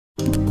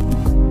Okay,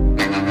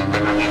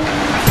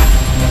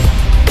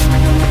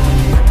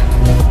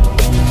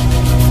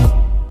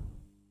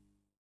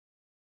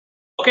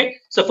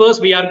 so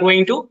first we are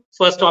going to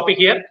first topic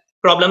here,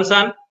 problems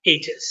on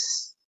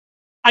ages.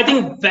 I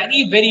think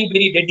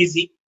very dead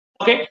easy.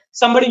 Okay,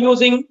 somebody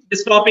using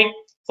this topic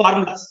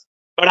formulas,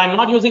 but I'm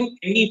not using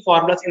any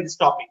formulas in this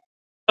topic.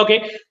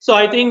 Okay, so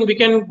I think we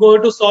can go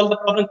to solve the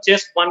problem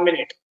just 1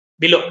 minute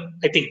below,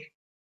 I think.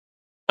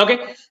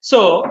 Okay,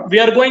 so we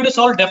are going to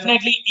solve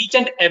definitely each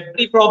and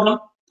every problem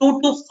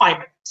 2 to 5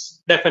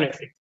 minutes,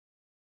 definitely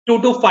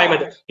 2 to 5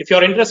 minutes. If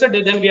you're interested,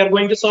 then we are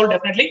going to solve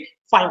definitely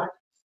 5 minutes.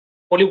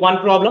 Only one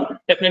problem,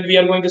 definitely we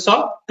are going to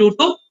solve 2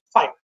 to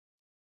 5.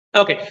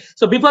 Okay,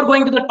 so before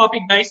going to the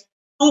topic, guys,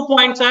 2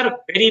 points are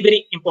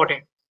very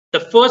important. The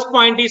first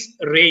point is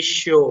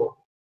ratio.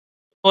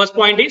 First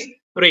point is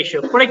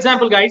ratio. For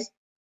example, guys,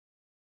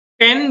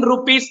 10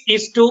 rupees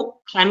is to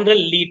 100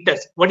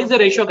 liters. What is the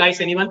ratio,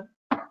 guys? Anyone?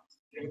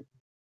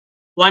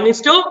 1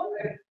 is to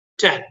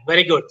 10.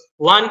 Very good.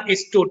 1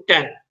 is to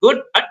 10.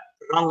 Good, but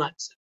wrong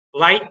answer.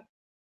 Why?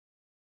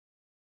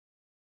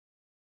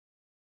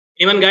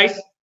 Even, guys?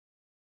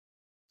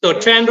 So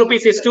 10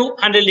 rupees is to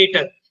 100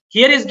 liters.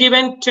 Here is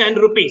given 10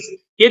 rupees.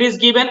 Here is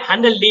given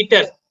 100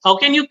 liters. How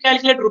can you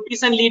calculate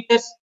rupees and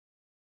liters?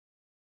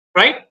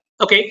 Right?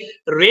 Okay.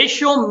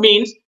 Ratio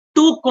means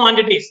two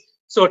quantities.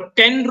 So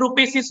 10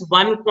 rupees is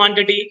one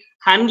quantity.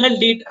 100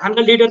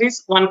 liter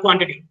is one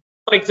quantity.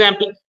 For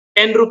example,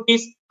 10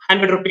 rupees,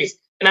 100 rupees.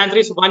 The answer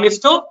is 1 is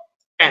to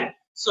 10.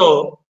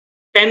 So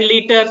 10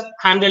 liters,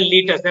 100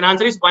 liters. The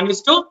answer is 1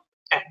 is to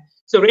 10.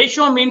 So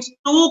ratio means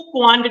two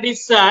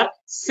quantities are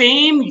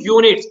same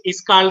units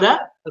is called the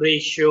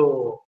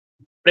ratio.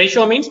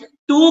 Ratio means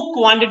two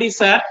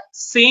quantities are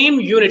same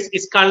units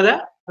is called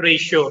the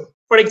ratio.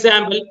 For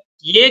example,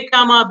 A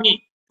comma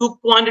B, two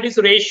quantities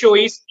ratio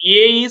is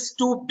A is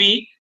to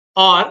B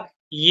or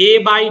A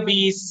by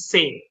B is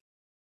same.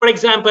 For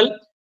example,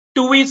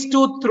 2 is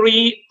to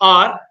 3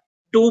 or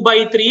 2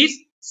 by 3 is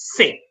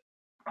same.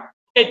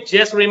 Okay,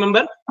 just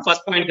remember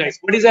first point, guys.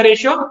 What is the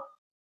ratio?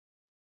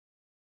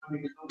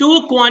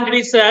 Two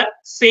quantities are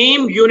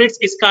same units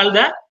is called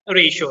the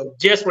ratio.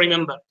 Just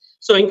remember.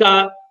 So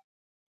inka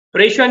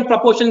ratio and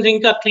proportions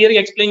inka clearly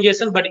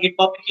explanation, but it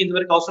topic in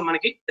the also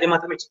manaki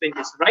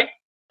explanation, right?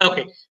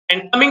 Okay.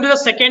 And coming to the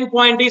second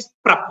point is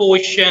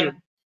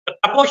proportion. The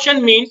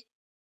proportion means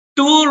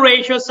two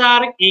ratios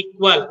are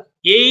equal.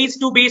 A is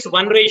to B is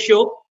one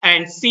ratio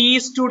and C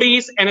is to D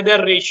is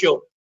another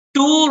ratio.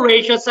 Two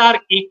ratios are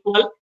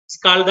equal. It's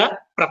called the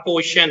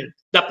proportion.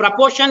 The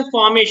proportion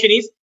formation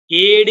is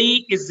AD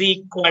is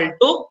equal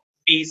to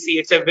BC.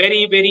 It's a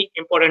very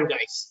important,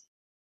 guys.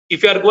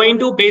 If you are going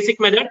to basic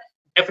method,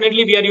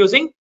 definitely we are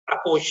using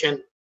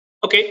proportion.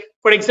 Okay.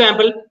 For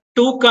example,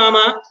 2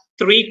 comma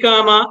 3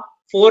 comma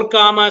 4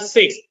 comma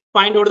 6.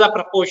 Find out the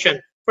proportion.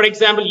 For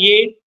example,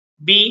 A,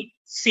 B,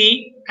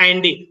 C,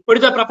 and D. What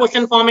is the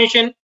proportion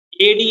formation?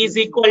 AD is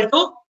equal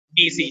to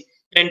BC.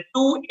 Then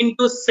 2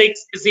 into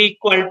 6 is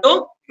equal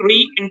to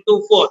 3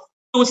 into 4.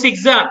 2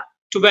 6 are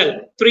 12.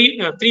 3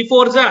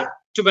 4s are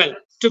 12.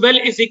 12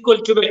 is equal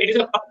to 12. It is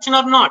a proportion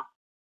or not?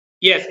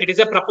 Yes, it is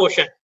a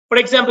proportion. For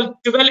example,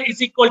 12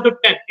 is equal to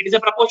 10. It is a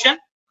proportion?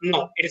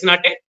 No, it is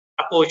not a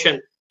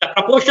proportion. The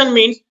proportion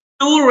means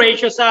two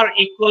ratios are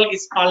equal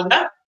is called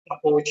the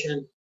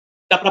proportion.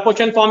 The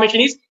proportion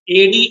formation is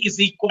AD is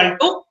equal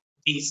to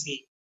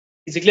BC.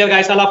 Is it clear,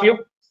 guys, all of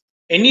you?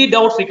 Any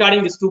doubts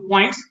regarding these 2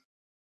 points?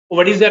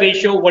 What is the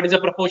ratio? What is the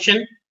proportion?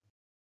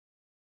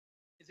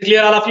 Is it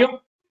clear, all of you?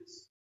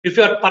 If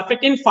you are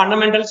perfect in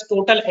fundamentals,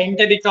 total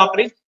enter the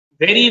chapter is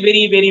very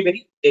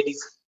dead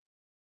easy.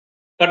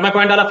 Got my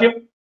point, all of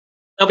you?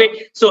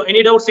 Okay. So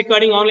any doubts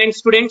regarding online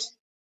students?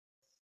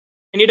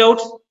 Any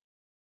doubts?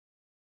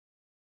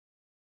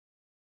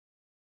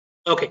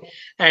 Okay.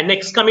 And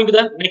next, coming to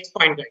the next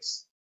point,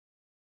 guys.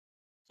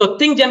 So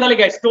think generally,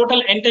 guys.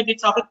 Total enter the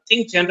chapter.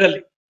 Think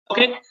generally.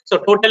 Okay. So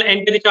total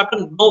enter the chapter.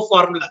 No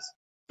formulas.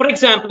 For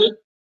example,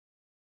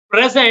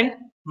 present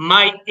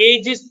my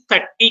age is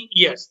 30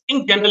 years.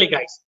 Think generally,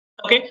 guys.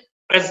 Okay.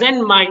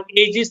 Present my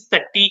age is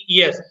 30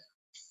 years.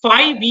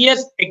 5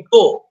 years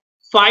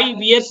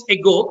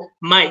ago,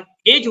 my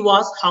age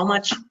was how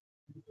much?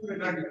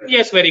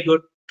 Yes, very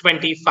good.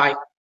 25.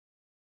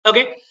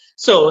 Okay.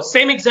 So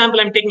same example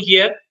I'm taking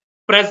here.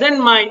 Present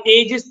my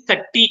age is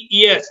 30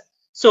 years.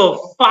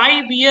 So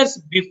 5 years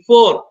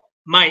before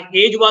my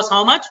age was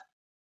how much?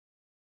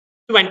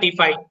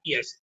 25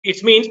 years.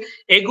 It means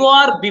ago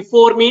or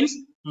before means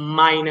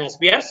minus.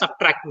 We are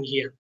subtracting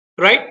here,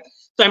 right?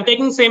 So I'm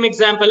taking same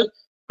example.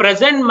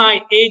 Present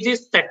my age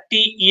is 30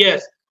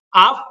 years.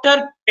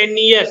 After 10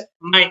 years,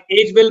 my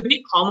age will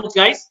be how much,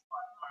 guys?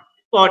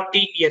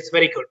 40 years.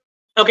 Very good.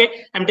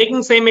 Okay. I'm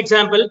taking same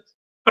example.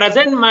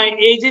 Present my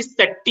age is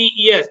 30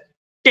 years.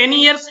 10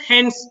 years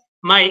hence,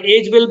 my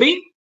age will be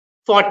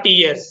 40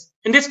 years.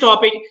 In this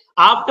topic,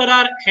 after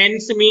or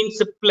hence means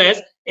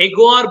plus,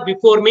 ago or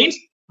before means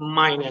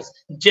minus.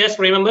 Just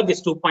remember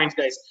these 2 points,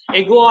 guys.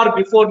 Ago or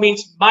before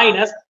means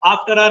minus,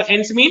 after or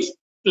hence means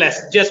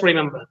plus. Just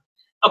remember.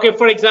 Okay,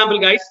 for example,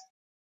 guys,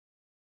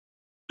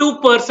 two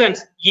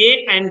persons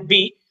A and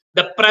B,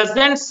 the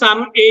present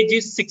sum age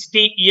is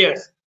 60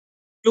 years.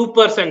 Two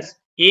persons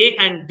A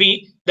and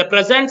B, the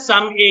present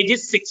sum age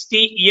is 60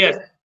 years.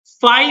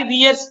 5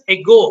 years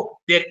ago,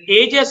 their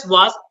ages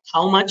was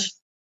how much?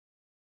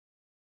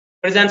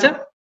 What is the answer?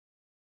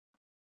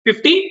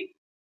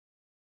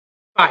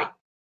 55.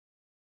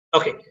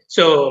 Okay,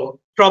 so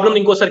problem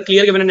inkosa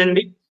clear given and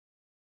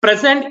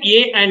present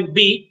A and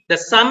B, the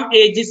sum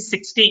age is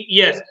 60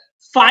 years.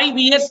 5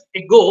 years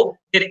ago,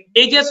 their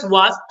ages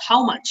was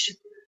how much?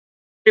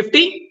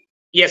 50?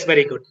 Yes,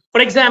 very good.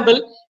 For example,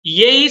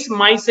 A is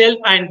myself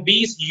and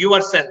B is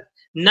yourself.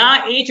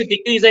 Na age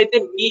decrease aithe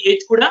me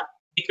age kuda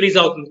decrease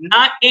avutundi.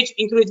 Na age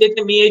increase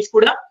aithe me age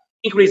kuda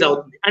increase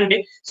avutundi. And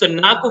so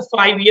naku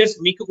 5 years,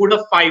 meeku kuda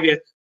 5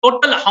 years.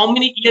 Total how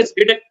many years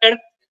deducted?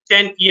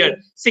 10 years.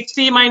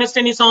 60 minus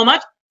 10 is how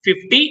much?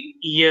 50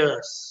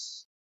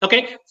 years.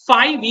 Okay,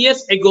 5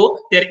 years ago,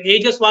 their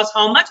ages was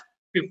how much?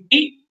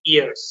 50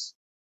 years.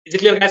 Is it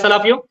clear, guys, all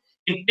of you?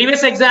 In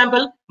previous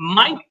example,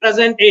 my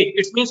present age,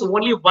 it means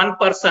only one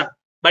person.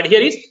 But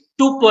here is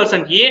two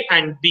persons, A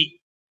and B.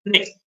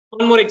 Next,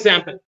 one more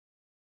example.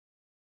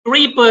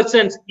 Three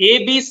persons,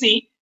 A, B,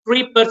 C,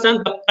 three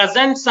persons, the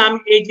present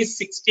sum age is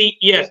 60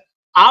 years.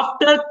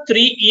 After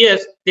 3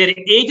 years, their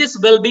ages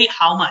will be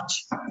how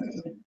much?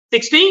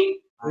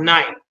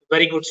 69.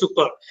 Very good,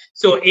 super.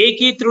 So A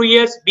key 3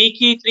 years, B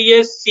key 3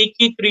 years, C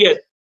key 3 years.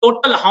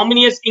 Total how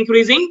many years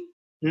increasing?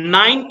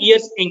 9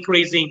 years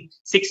increasing.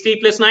 60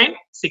 plus 9,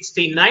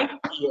 69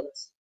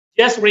 years.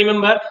 Just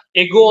remember,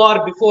 ago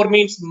or before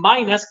means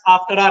minus,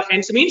 after or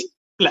hence means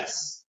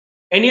plus.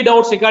 Any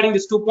doubts regarding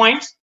these 2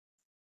 points?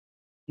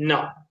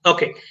 No.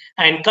 Okay.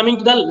 And coming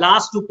to the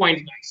last 2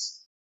 points,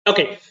 guys.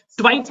 Okay.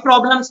 Twice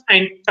problems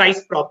and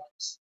thrice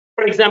problems.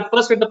 For example,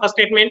 first with the first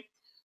statement,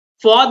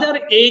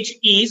 father age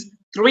is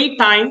 3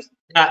 times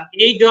the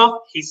age of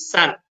his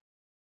son.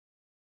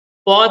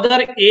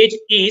 Father age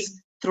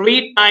is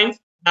 3 times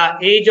the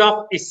age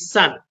of his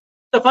son.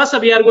 So first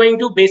we are going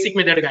to basic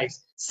method,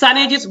 guys. Son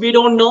age is we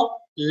don't know,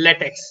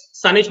 let x.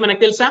 Son age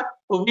manaku telusa,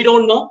 we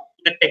don't know,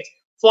 let x.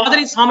 Father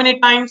is how many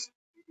times?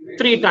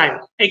 3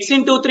 times. X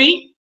into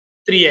 3,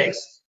 3x.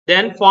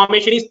 Then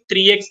formation is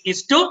 3x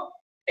is to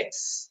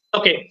x.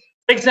 Okay.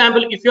 For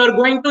example, if you are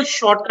going to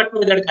shortcut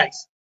method,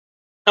 guys.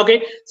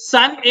 Okay.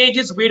 Son age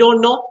is we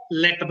don't know,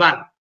 let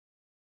 1.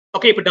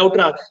 Okay, ఇప్పుడు doubt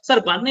రాదు sir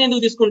 1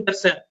 ఎందుకు తీసుకుంటారు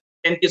sir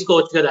 10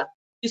 తీసుకోవచ్చు కదా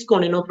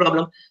తీసుకోండి no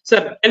problem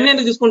sir 10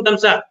 ఎందుకు తీసుకుంటాం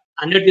sir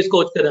 100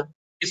 తీసుకోవచ్చు కదా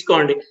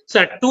తీసుకోండి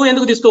సార్ 2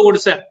 ఎందుకు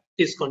తీసుకోకూడదు సార్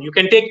తీసుకోండి you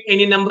can take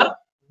any number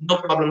no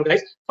problem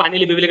guys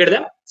finally we will get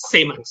the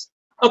same answer.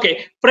 Okay,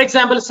 for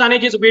example, son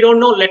age is we don't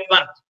know, let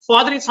 1.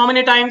 Father is how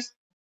many times?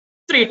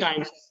 3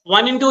 times.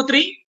 1 into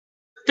 3,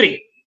 3.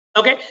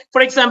 Okay,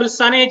 for example,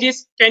 son age is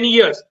 10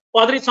 years.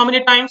 Father is how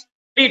many times?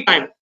 3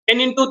 times.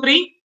 10 into 3,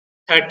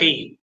 30.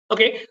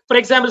 Okay, for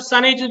example,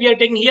 son age we are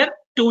taking here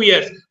 2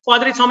 years.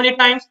 Father is how many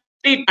times?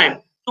 3 times.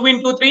 2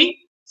 into 3,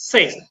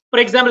 6. For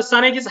example,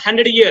 son age is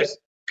 100 years.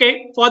 Okay,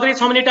 father is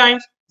how many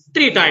times?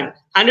 3 times.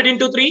 100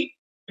 into 3,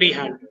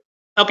 300.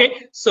 Okay,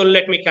 so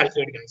let me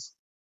calculate, guys.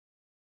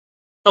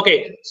 Okay,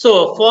 so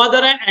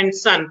father and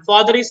son.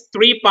 Father is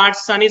 3 parts,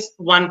 son is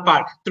 1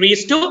 part. 3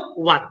 is to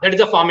 1. That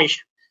is the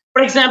formation.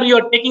 For example, you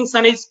are taking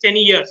son is 10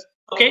 years.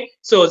 Okay,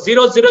 so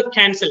 0, 0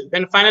 cancel.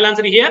 Then final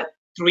answer here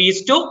 3 is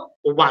to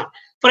 1.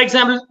 For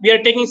example, we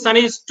are taking son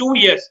is 2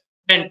 years.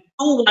 Then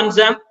 2 1s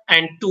are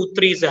and 2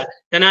 3s are.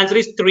 Then answer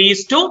is 3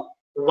 is to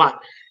 1.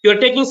 You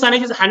are taking son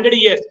is 100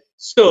 years.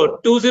 So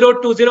 2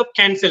 0 2 0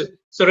 cancel.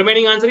 So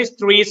remaining answer is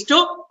 3 is to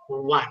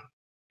 1.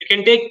 You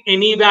can take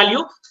any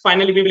value.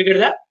 Finally, we will get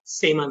the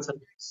same answer,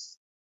 guys.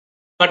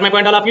 Got my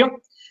point, all of you?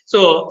 So,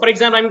 for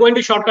example, I'm going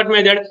to shortcut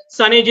method.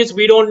 Son age is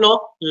we don't know.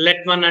 Let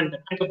 1 and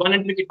 1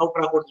 and make it out.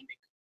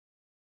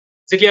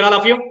 Is it clear, all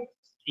of you?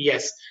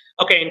 Yes.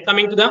 Okay, and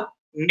coming to the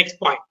next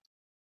point.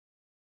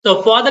 So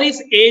father is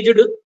aged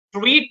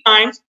 3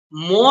 times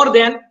more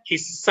than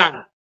his son.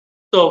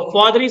 So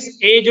father is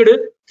aged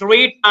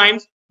 3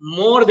 times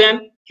more than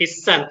his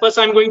son. First,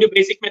 I'm going to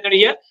basic method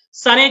here.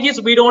 Son age is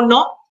we don't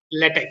know,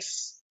 let x.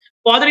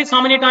 Father is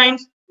how many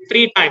times?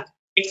 3 times.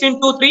 X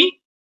into 3,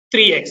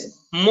 3x.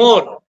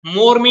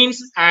 More means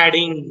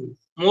adding.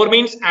 More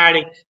means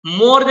adding.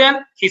 More than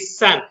his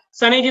son.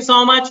 Son age is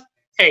how much?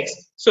 X.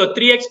 So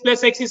 3x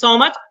plus x is how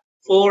much?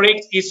 4x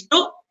is to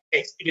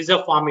x. It is a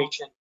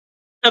formation.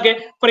 Okay,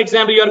 for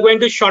example, you are going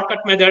to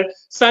shortcut method.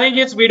 Son age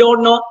is we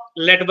don't know,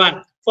 let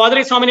 1. Father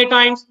is how many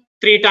times?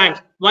 3 times.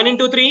 1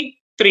 into 3,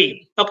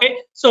 3. Okay,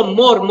 so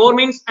more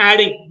means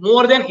adding.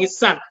 More than his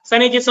son.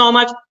 Son age is how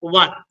much?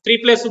 1. 3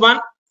 plus 1,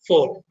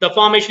 4. The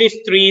formation is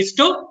 4 is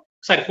to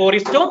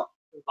 1.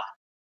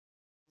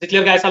 Is it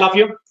clear, guys, all of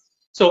you?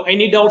 So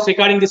any doubts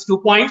regarding these 2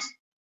 points?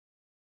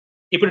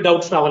 ఇప్పుడు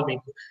doubts రావాలి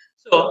మీకు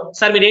so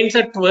sir మీరు ఏంటి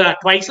sir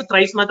twice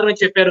thrice మాత్రమే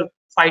చెప్పారు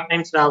 5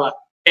 times రావా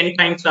 10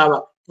 times రావా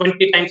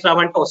 20 times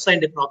రావంటే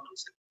వస్తాయండి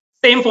problems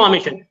same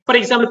formation for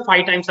example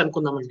 5 times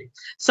అనుకుందామండి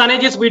sun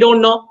ages we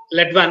don't know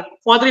let 1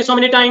 father is how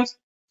many times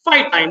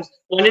 5 times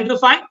 1 into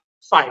 5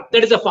 5.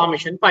 That is the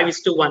formation,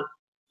 5:1.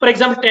 For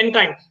example, 10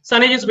 times.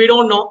 Percentage is we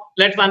don't know.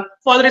 Let 1.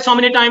 Father is how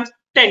many times?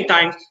 10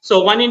 times.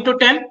 So 1 into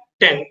 10,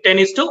 10.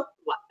 10:1.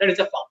 That is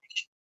the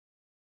formation.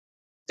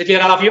 Is it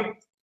clear, all of you?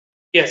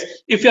 Yes.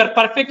 If you are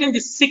perfect in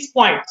these 6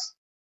 points,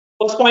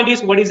 first point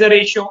is what is the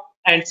ratio,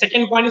 and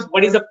second point is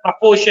what is the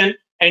proportion,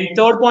 and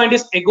third point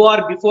is ago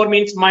or before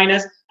means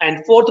minus,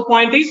 and fourth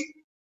point is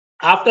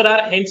after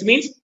or hence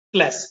means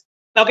plus.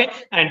 Okay,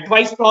 and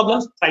twice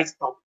problems, thrice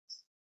problems.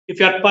 If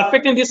you are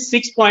perfect in these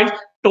 6 points,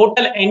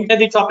 total entire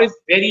the chapter is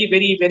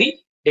very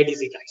dead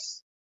easy,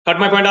 guys. Got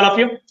my point, all of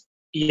you?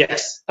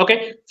 Yes.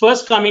 Okay.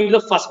 First, coming to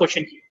the first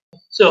question here.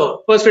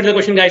 So first read the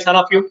question, guys, all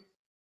of you.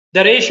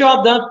 The ratio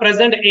of the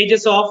present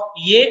ages of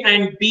A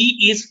and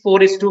B is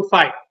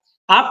 4:5.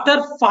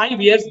 After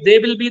 5 years, they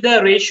will be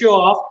the ratio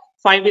of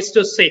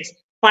 5:6.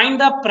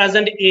 Find the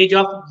present age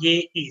of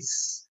A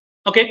is.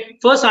 Okay.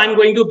 First, I'm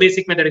going to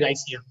basic method,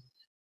 guys, here.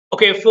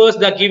 Okay. First,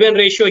 the given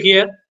ratio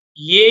here,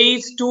 A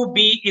is to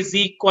B is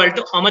equal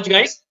to how much,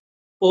 guys?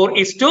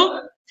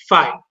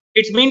 4:5.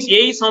 It means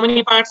A is how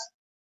many parts?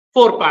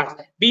 4 parts.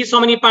 B is how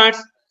many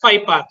parts?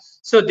 5 parts.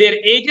 So their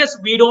ages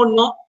we don't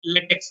know.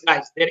 Let X,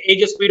 guys. Their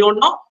ages we don't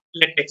know.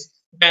 Let X.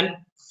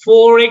 Then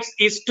 4x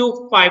is to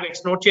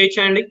 5x. No change,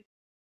 Andy.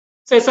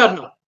 Yes or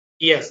no?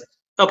 Yes.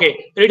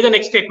 Okay. Read the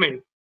next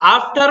statement.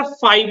 After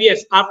 5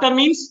 years. After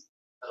means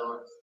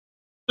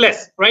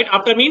plus, right?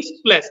 After means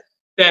plus.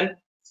 Then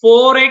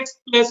 4x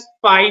plus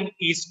 5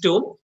 is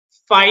to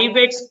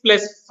 5x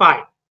plus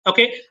 5.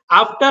 Okay.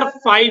 After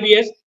 5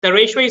 years, the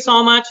ratio is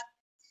how much?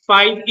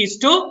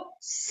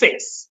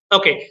 5:6.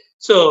 Okay.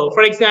 So,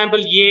 for example,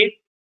 A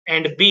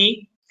and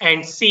B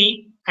and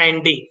C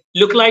and D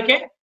look like a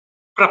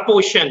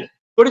proportion.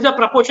 What is the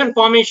proportion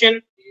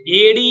formation?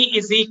 AD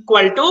is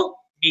equal to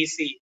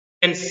BC.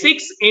 Then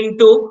 6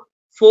 into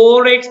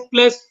 4x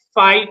plus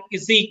 5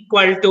 is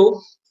equal to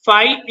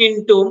 5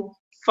 into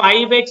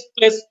 5x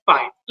plus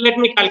 5. Let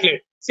me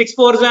calculate. 6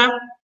 4s are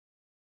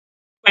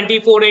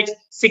 24x,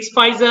 6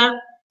 5s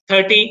are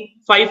 30,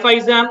 5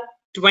 5s are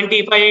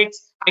 25x,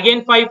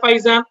 again 5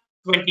 5s are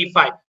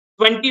 25.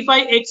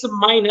 25x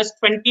minus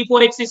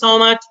 24x is how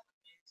much?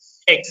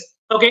 X.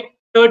 Okay.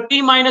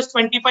 30 minus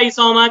 25 is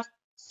how much?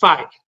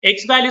 5.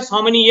 X value is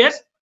how many years?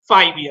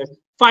 5 years.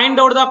 Find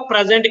out the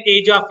present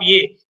age of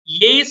A.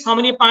 A is how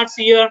many parts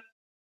here?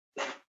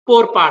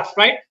 4 parts,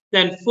 right?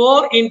 Then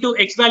 4 into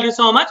X value is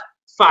how much?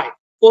 5.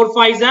 4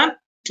 5s are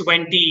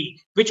 20.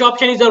 Which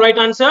option is the right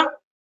answer?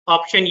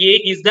 Option A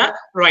is the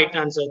right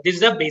answer. This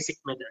is the basic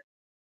method.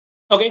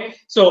 Okay.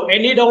 So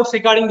any doubts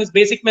regarding this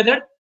basic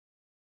method?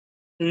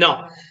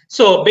 No.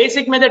 So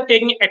basic method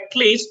taking at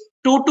least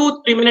 2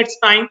 to 3 minutes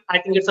time, I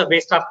think it's a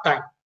waste of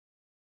time.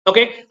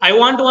 Okay. I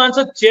want to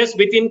answer just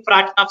within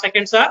fraction of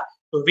seconds or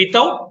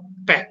without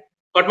pen.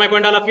 Got my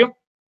point, all of you?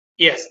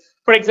 Yes.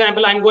 For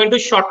example, I'm going to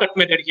shortcut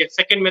method here.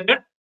 Second method.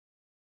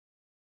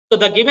 So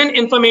the given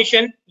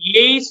information,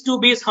 A is to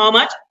B is how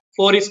much?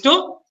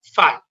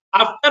 4:5.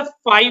 After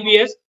 5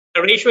 years,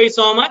 the ratio is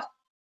how much?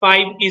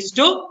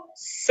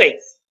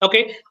 5:6.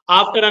 Okay.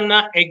 After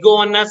Anna,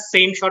 ago Anna,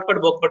 same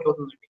shortcut work out.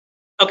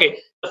 Okay.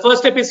 The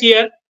first step is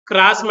here,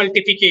 cross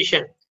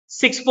multiplication.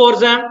 6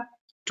 4s are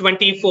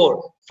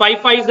 24. 5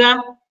 5s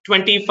are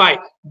 25.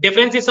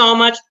 Difference is how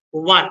much?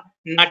 1,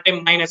 not a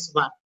minus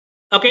 1.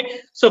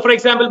 Okay. So for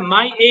example,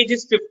 my age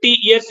is 50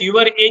 years,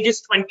 your age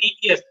is 20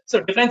 years. So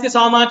difference is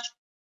how much?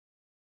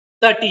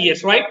 30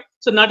 years, right?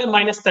 So not a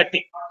minus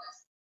 30.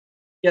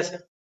 Yes.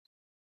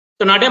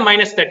 So not a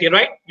minus 30,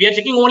 right? We are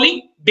checking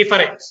only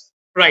difference,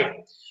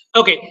 right?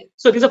 Okay.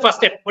 So this is the first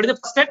step. What is the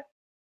first step?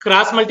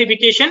 Cross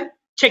multiplication.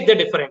 Check the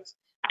difference.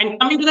 And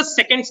coming to the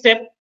second step,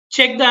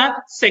 check the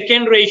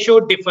second ratio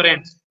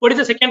difference. What is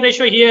the second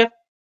ratio here?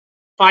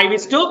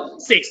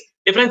 5:6.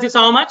 Difference is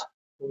how much?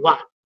 1.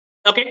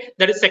 Okay,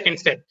 that is second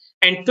step.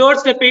 And third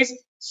step is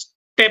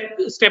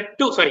step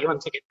 2. Sorry, 1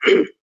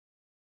 second.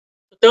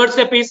 Third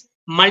step is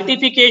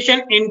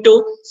multiplication into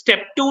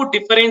step 2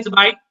 difference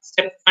by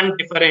step 1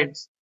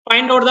 difference.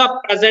 Find out the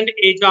present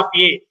age of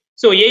A.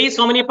 So A is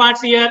how many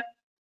parts here?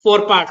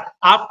 4 parts.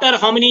 After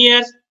how many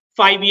years?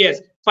 5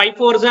 years. 5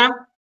 4s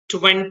are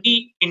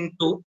 20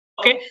 into.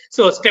 Okay.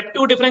 So step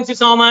 2 difference is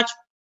how much?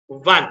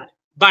 1.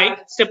 By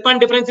step 1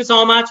 difference is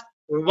how much?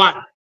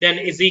 1. Then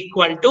is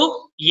equal to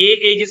A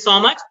age is how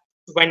much?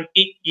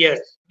 20 years.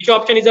 Which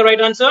option is the right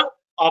answer?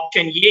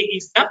 Option A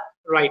is the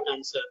right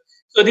answer.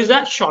 So this is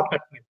a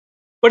shortcut method.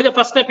 What is the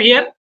first step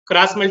here?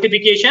 Cross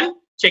multiplication.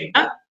 Check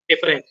the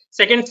difference.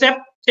 Second step,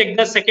 check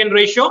the second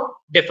ratio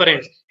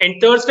difference.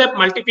 And third step,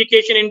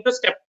 multiplication into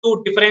step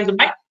 2 difference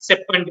by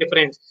step 1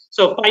 difference.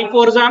 So 5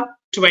 4s are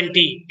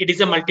 20. It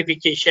is a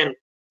multiplication.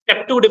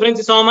 Step 2 difference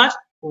is how much?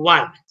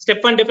 1.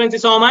 Step 1 difference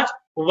is how much?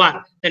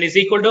 1. Then is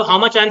equal to how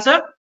much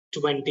answer?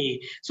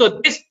 20.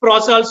 So this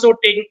process also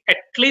take at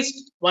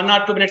least 1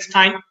 or 2 minutes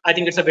time. I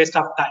think it's a waste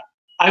of time.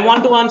 I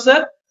want to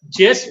answer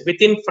just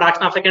within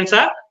fraction of seconds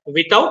or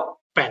without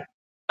pen.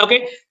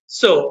 Okay.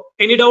 So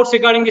any doubts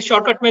regarding the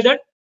shortcut method?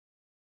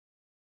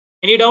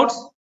 Any doubts?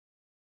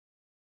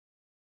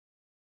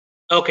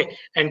 Okay.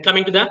 And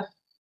coming to the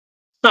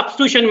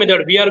Substitution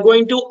method. We are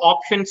going to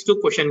options to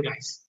question,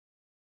 guys.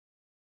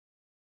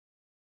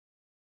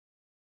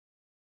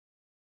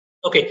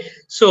 Okay,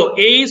 so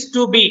A is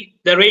to B.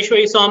 The ratio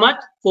is how much?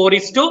 4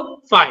 is to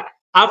 5.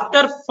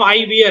 After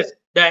 5 years,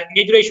 the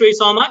age ratio is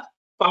how much?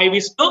 5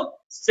 is to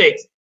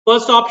 6.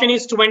 First option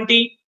is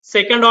 20.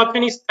 Second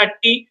option is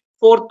 30.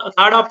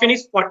 Third option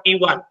is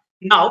 41.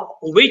 Now,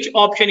 which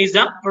option is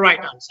the right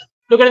answer?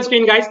 Look at the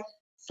screen, guys.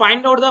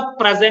 Find out the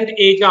present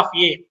age of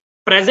A.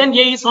 Present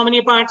A is how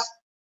many parts?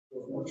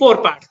 4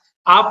 parts.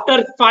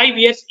 After 5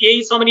 years, A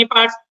is how many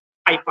parts?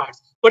 5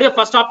 parts. What is the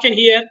first option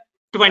here?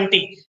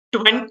 20.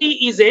 20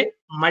 is a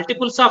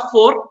multiples of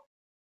 4.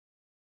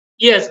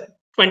 Yes,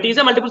 20 is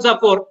a multiples of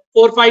 4.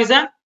 4 5 is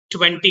a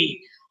 20.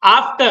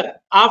 After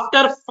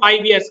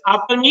 5 years,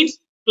 after means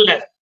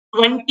plus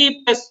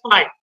 20 plus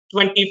 5,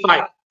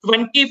 25.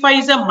 25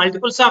 is a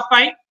multiples of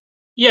 5.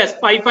 Yes,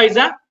 5 5 is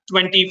a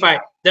 25.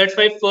 That's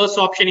why first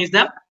option is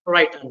the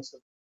right answer.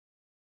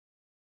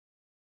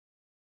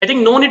 I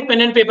think no need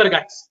pen and paper,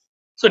 guys.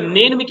 So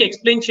నేను మీకు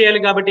explain చేయాలి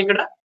కాబట్టి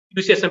ఇక్కడ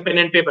use చేస్తాం pen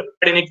and paper.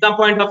 But in exam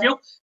point of view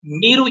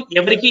మీరు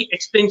ఎవరికి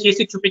explain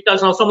చేసి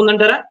చూపించాల్సిన అవసరం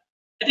ఉందంటారా?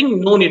 I think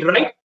no need,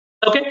 right?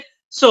 Okay,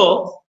 so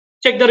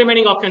check the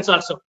remaining options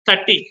also.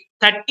 30.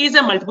 30 is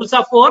a multiples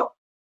of 4.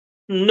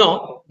 No,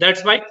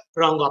 that's why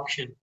wrong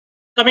option.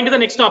 Coming to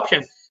the next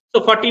option. So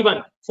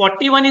 41.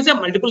 41 is a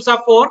multiples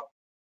of 4.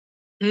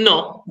 No,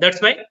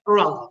 that's why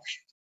wrong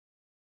option.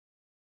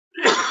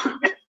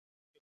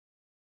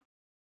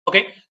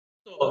 Okay,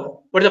 so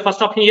what is the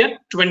first option here?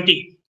 20.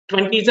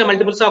 20 is a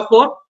multiples of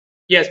 4.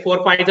 Yes, 4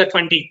 5 is a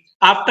 20.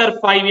 After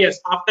 5 years,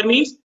 after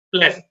means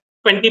plus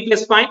 20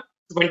 plus 5,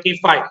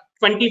 25.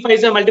 25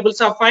 is a multiples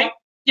of 5.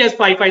 Yes,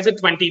 5 5 is a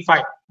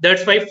 25.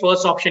 That's why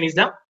first option is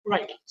the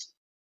right answer.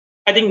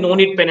 I think no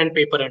need pen and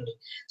paper andi.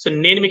 So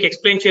నేను మీకు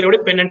explain చేయలేడు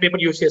pen and paper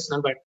use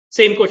చేస్తున్నాను. But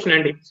same question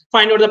అండి.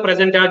 Find out the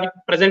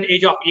present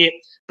age of A.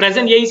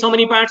 Present A is how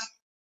many parts?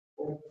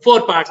 4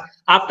 parts.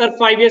 After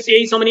 5 years, A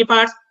is how many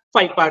parts?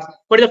 5 parts.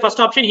 What is the first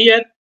option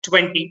here?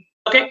 20.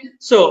 Okay,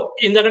 so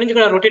ఇందాక నుంచి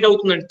ఇక్కడ rotate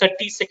అవుతుందండి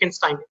 30 seconds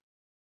time.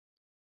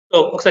 So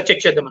ఒకసారి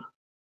check చేద్దాం మనం.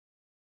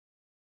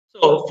 So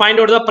find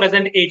out the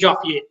present age of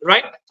A,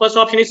 right? First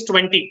option is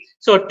 20.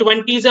 So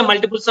 20 is a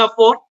multiples of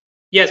 4.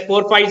 Yes,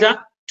 4 5 is a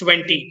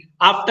 20.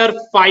 After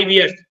 5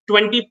 years,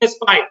 20 plus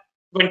 5,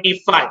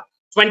 25.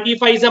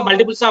 25 is a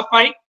multiples of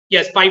 5.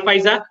 Yes, 5 5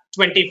 is a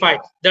 25.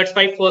 That's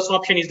why first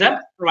option is the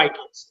right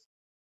answer.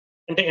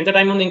 అంటే ఎంత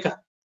time ఉంది ఇంకా?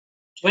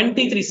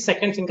 23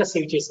 seconds ఇంకా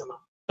save చేసామా?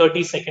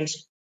 30 seconds.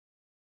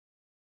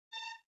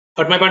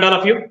 Got my point, all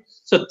of you?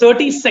 So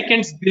 30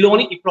 seconds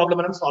బిలోని ఈ problem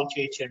మనం solve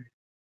చేయొచ్చండి.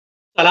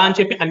 అలా అని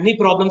చెప్పి అన్ని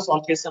ప్రాబ్లమ్స్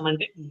సాల్వ్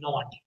చేస్తామంటే నో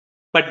అండి.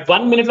 బట్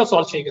 1 minute లో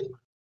సాల్వ్ చేయగలం.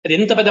 అది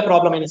ఎంత పెద్ద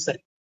ప్రాబ్లం అయినా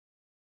సరే.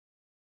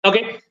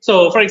 Okay, so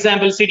for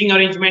example seating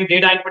arrangement,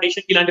 data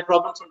ఇన్పుటేషన్ ఇలాంటి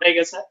ప్రాబ్లమ్స్ ఉంటాయి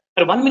కదా సార్.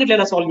 మరి 1 minute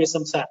ఎలా సాల్వ్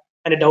చేస్తాం సార్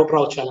అనే డౌట్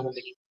రావచ్చు చాలా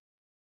మందికి.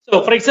 So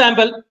for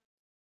example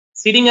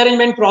seating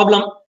arrangement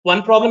problem,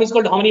 one problem is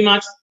called how many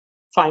marks?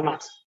 5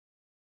 marks.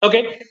 Okay,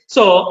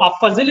 so ఆ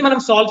పజిల్ మనం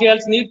సాల్వ్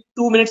చేయాల్సింది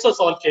 2 minutes లో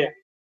సాల్వ్ చేయాలి.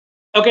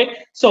 ఓకే,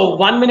 సో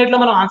 1 minute లో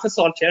మనం ఆన్సర్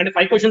సాల్వ్ చేయాలి. అంటే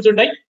 5 questions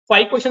ఉంటాయి.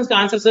 5 questions కి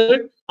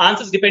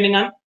ఆన్సర్స్ డిపెండింగ్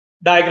ఆన్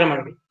డయాగ్రామ్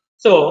అండి.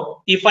 సో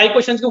ఈ 5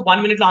 questions కి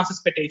 1 minute లో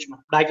ఆన్సర్స్ పెట్టేయచ్చు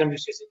మనం డయాగ్రామ్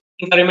యూస్ చేసి.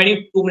 ఇంకా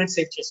రిమైనింగ్ 2 minutes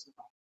సేవ్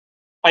చేసుకుంటాం.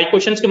 5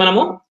 questions కి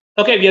మనము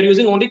okay we are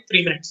using only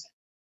 3 minutes.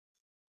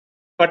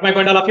 Got my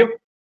point, all of you?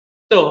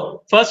 So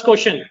first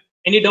question,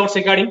 any doubts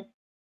regarding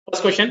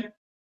first question?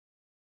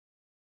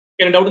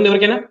 Any doubt ఉంది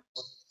ఎవరికైనా?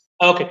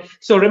 Okay,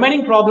 so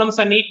remaining problems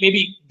are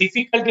maybe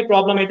difficulty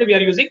problem అయితే we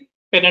are using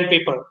pen and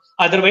paper.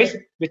 Otherwise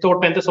without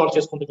pen to solve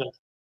చేసుకుంటున్నాం.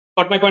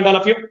 Got my point, all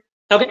of you?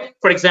 Okay,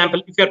 for example,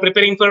 if you are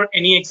preparing for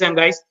any exam,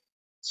 guys,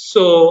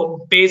 so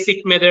basic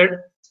method,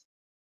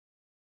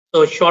 so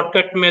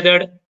shortcut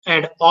method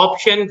and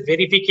option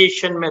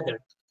verification method.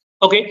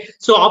 Okay,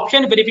 so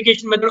option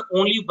verification method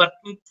only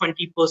working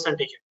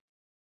 20%.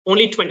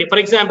 Only 20.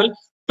 For example,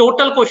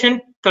 total question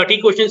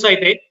 30 questions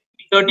అయితే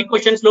 30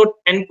 questions లో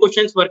 10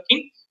 questions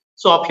working.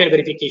 So option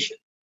verification.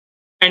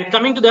 And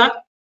coming to the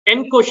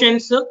 10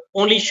 questions,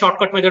 only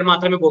shortcut method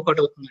మాత్రమే work out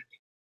అవుతుందండి.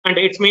 And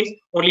it means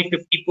only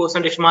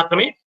 50%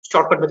 మాత్రమే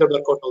shortcut method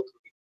work out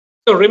అవుతుంది.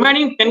 So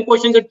remaining 10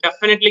 questions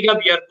definitely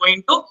we are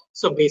going to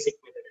so basic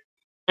method.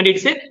 And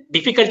it's a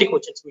difficulty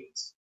questions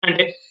means. And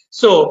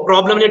so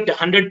problem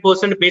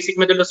 100% basic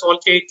method లో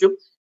solve చేయొచ్చు.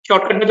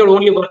 Shortcut method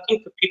only working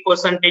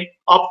 50%.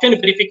 Option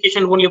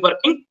verification only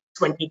working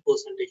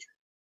 20%.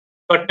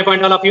 Got my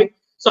point, all of you?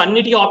 So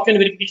అన్నిటికీ option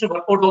verification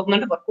work out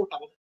అవుతుందంటే work out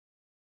అవ్వదు.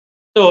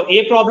 So ఏ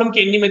problem కి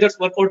ఎన్ని methods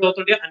work out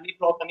అవుతుంటే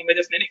అన్ని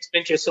methods నేను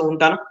ఎక్స్ప్లెయిన్ చేస్తూ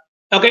ఉంటాను.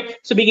 ఓకే,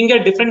 సో మీకు ఇంకా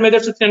డిఫరెంట్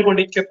మెథడ్స్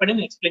వచ్చాయనుకోండి చెప్పండి,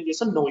 నేను ఎక్స్ప్లెయిన్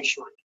చేస్తాను. నో ఇష్యూ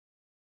అండి.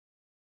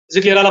 Is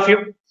it clear all of you?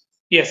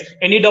 yes.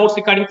 Any doubts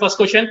regarding first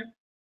question?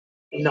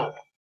 No.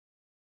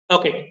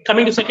 Okay,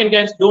 coming to second,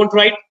 guys, don't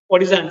write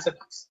what is the answer.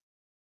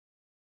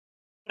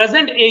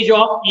 Present age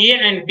of A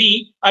and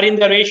B are in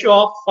the ratio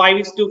of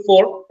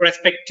 5:4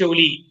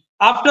 respectively.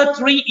 After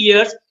 3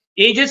 years,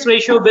 ages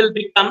ratio will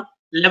become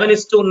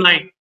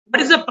 11:9.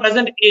 What is the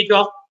present age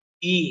of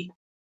E?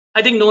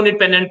 I think no need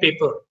pen and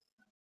paper.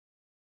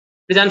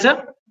 This answer?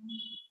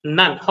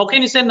 None. How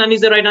can you say none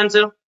is the right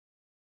answer?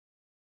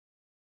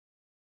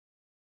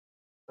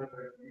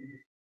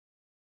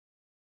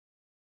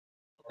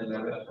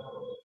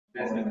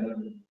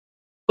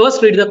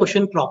 First read the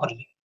question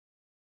properly.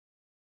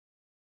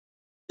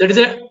 That is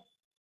a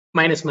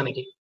minus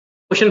manaki.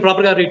 Question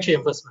properly read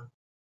cheyam first.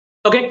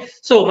 Okay.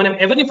 So మనం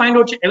every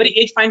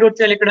age find out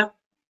చేయాలి ఇక్కడ.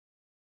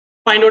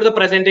 Find out the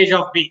percentage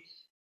of B.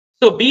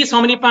 So B is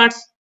how many parts?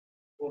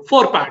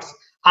 4 parts.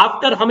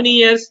 After how many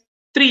years?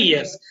 3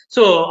 years.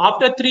 So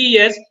after 3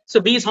 years, so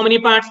B is how many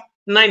parts?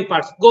 9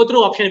 parts. Go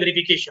through option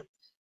verification.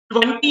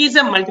 20 is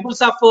a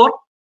multiples of 4.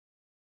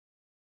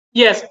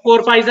 Yes,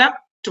 4 5 is a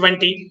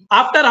 20.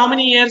 After how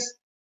many years?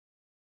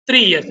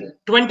 3 years.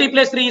 20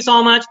 plus 3 is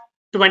how much?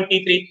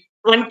 23.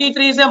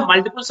 23 is a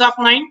multiples of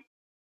 9.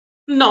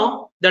 No,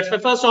 that's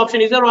the first option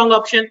is the wrong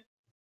option.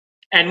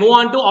 And move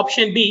on to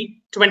option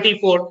B,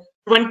 24.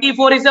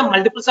 24 is a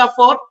multiples of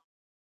 4.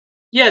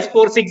 Yes,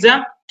 4 6 is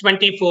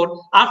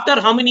 24. After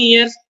how many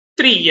years?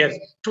 3 years.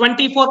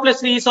 24 plus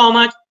 3 is how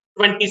much?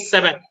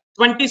 27.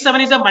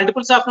 27 is a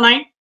multiples of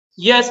 9.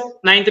 Yes,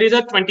 9 3 is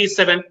a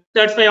 27.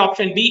 That's why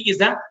option B is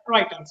the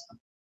right answer.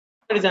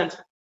 That is the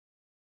answer.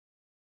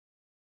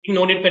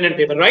 No need pen and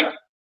paper, right?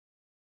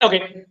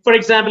 Okay. For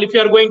example, if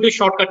you are going to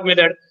shortcut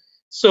method,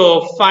 so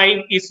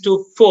 5 is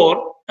to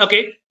 4.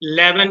 Okay.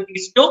 11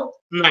 is to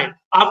 9.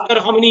 After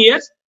how many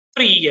years?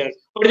 3 years.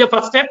 What is the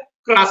first step?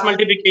 Cross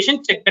multiplication.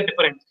 Check the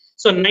difference.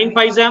 So 9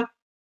 5 is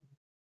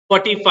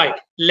 45.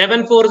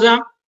 11 4 is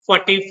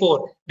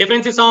 44.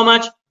 Difference is how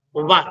much?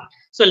 1.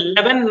 So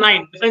 11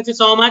 9. Difference is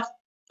how much?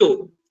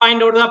 2. Find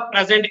out the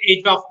present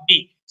age of B.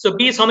 So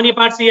B is how many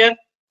parts here?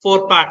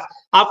 4 parts.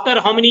 After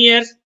how many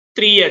years?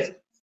 3 years.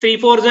 3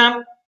 4 is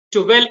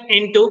 12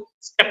 into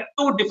step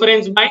 2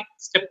 difference by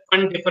step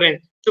 1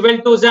 difference.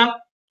 12 to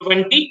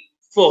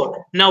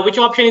 24. Now, which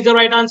option is the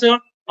right answer?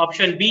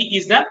 Option B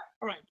is the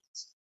right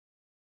answer.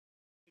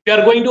 If you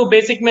are going to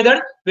basic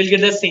method, we'll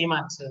get the same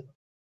answer.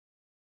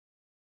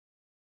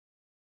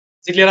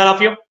 Is it clear, all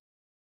of you?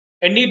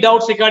 Any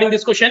doubts regarding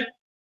this question?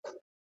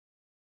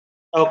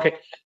 Okay.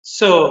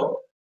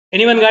 So,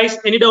 anyone, guys?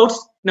 Any doubts?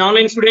 Now,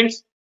 online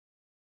students?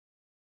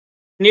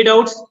 Any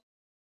doubts?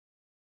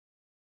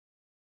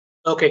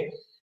 Okay.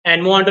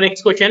 And move on to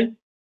next question.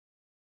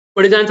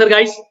 What is the answer,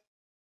 guys?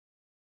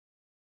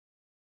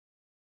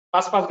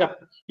 Fast.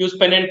 Use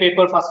pen and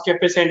paper. Fast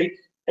check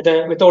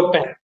without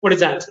pen. What is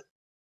the answer?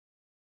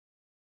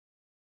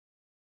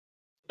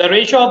 The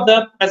ratio of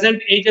the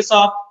present ages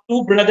of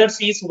 2 brothers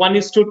is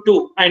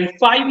 1:2, and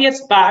 5 years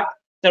back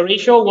the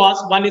ratio was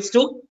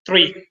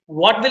 1:3.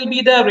 What will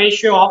be the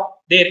ratio of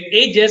their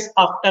ages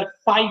after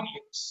 5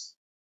 years?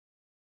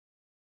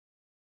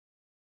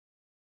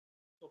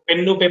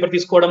 Pen paper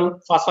తీసుకోవడం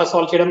fast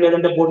solve చేయడం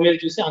లేదంటే board మీద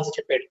చూసి answer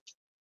చెప్పేది.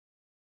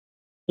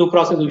 2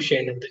 process use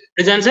చేయండి అంతే. What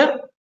is the answer?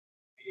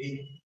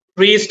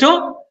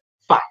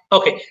 3:5.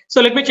 Okay. So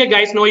let me check,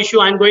 guys. No issue.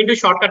 I'm going to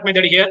shortcut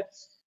method here.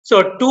 So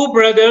 2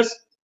 brothers,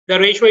 the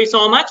ratio is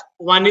how much?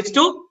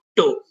 1:2.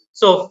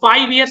 So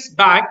 5 years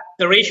back,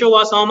 the ratio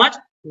was how much?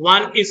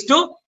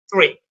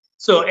 1:3.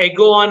 So I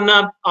go on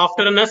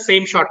after the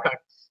same shortcut.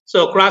 So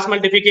cross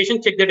multiplication,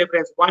 check the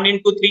difference. 1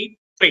 into 3,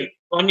 3.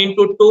 1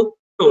 into 2,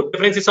 2.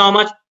 Difference is how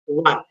much?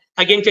 1.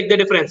 Again, check the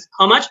difference.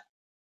 How much?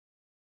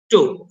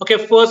 2. Okay,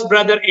 first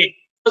brother 8.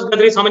 First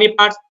brother is how many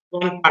parts?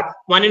 1 part.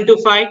 1 into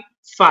 5,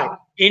 5.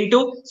 Into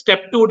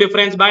step 2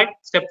 difference by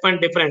step 1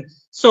 difference.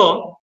 So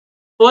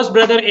first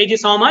brother age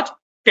is how much?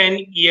 10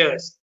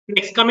 years.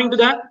 Next, coming to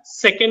the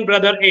second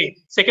brother age.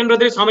 Second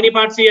brother is how many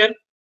parts here?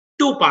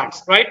 2 parts,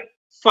 right?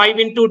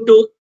 5 into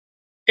 2,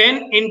 10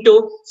 into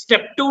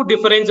step 2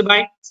 difference by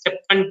step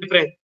 1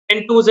 difference.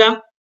 10 to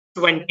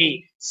 20.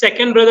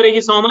 Second brother age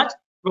is how much?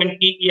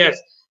 20 years.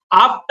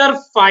 After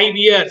 5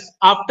 years,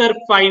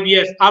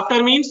 after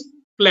means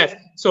plus.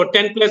 So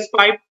 10 plus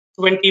 5,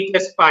 20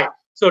 plus 5.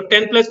 So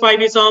 10 plus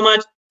 5 is how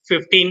much?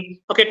 15.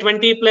 Okay,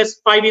 20 plus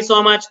 5 is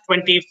how much?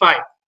 25.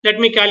 Let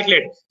me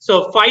calculate. So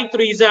 5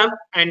 3s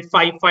and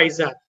 5 5s.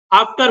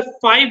 After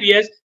 5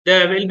 years, the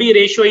will be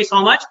ratio is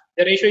how much?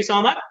 The ratio is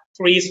how much?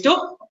 3:5.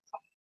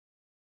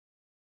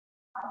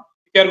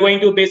 If you are going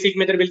to basic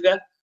method, we'll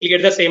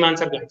get the same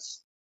answer, guys.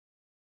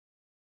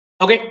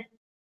 Okay.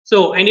 So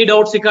any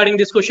doubts regarding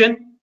this question?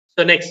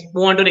 So next,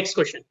 move on to next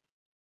question.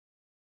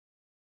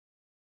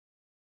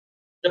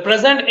 The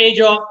present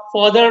age of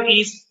father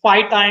is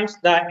 5 times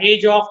the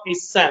age of his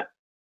son.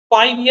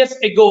 5 years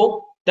ago,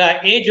 the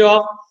age of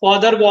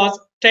father was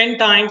 10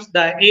 times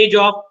the age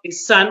of his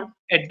son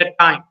at the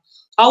time.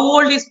 How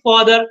old is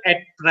father at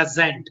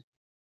present?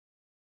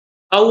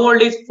 How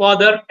old is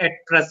father at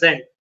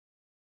present?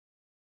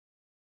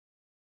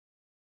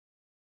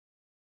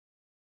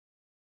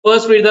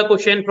 First, read the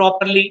question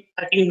properly.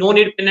 I think no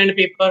need pen and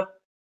paper.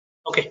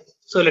 Okay,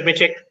 so let me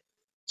check.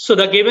 So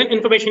the given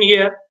information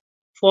here,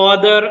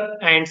 father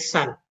and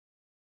son.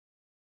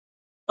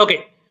 Okay,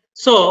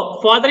 so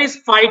father is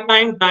 5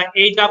 times the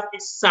age of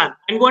his son.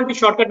 I'm going to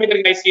shortcut method,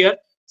 guys, here.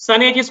 Son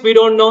age is we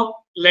don't know.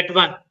 Let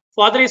 1.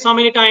 Father is how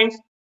many times?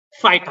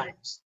 5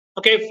 times.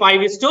 Okay,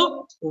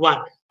 5:1.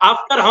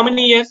 After how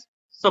many years?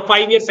 So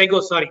 5 years ago,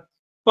 sorry,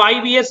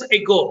 5 years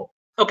ago,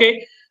 okay,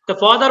 the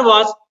father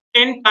was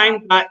 10 times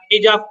the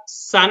age of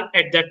son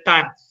at that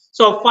time.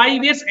 So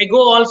 5 years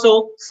ago also,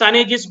 son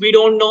age is we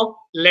don't know,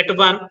 let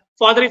 1.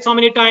 Father is how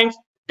many times?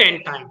 10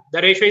 times.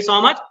 The ratio is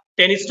how much?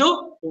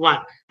 10:1.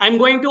 I'm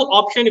going to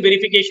option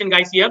verification,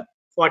 guys, here.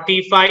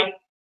 45,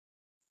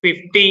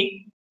 50,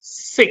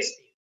 60.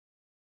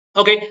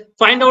 Okay,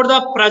 find out the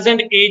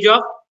present age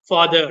of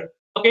father.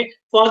 Okay,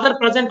 father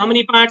present how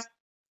many parts?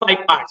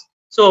 5 parts.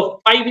 So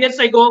 5 years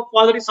ago,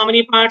 father is how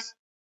many parts?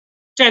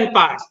 10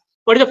 parts.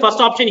 What is the first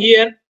option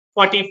here?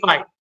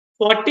 45.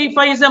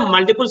 45 is a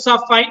multiples of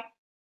 5.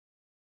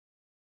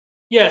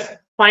 Yes,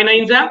 5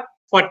 nines are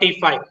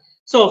 45.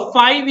 So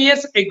 5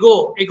 years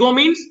ago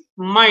means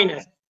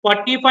minus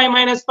 45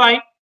 minus 5,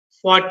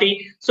 40.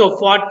 So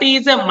 40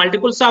 is a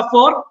multiples of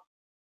 4.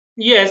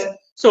 Yes,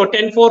 so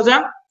 10 fours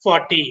are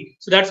 40.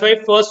 So that's why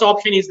first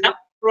option is the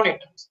right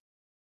answer.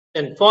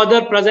 Then father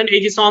present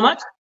age is how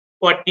much?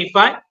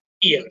 45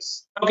 years.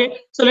 Okay,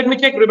 so let me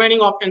check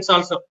remaining options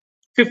also.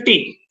 50.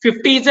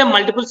 50 is a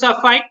multiples of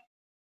 5.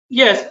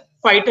 Yes,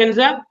 5 tens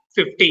are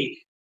 50.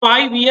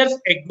 5 years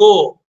ago,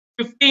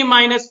 50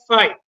 minus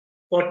 5,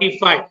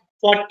 45.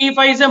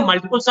 45 is a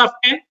multiples of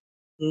 10.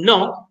 No,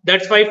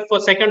 that's why for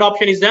second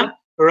option is the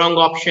wrong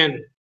option.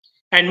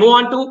 And move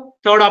on to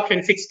third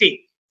option,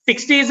 60.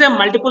 60 is a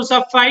multiples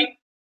of 5.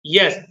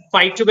 Yes,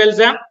 5 12s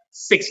are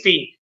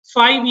 60.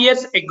 5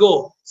 years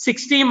ago,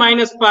 60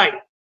 minus 5,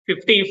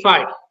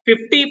 55.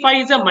 55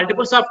 is a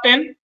multiples of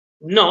 10.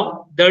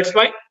 No, that's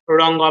why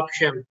wrong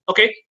option.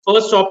 Okay,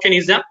 first option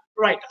is the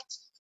right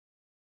answer.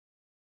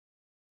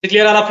 Is it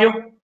clear, all of you?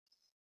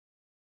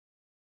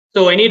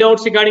 So any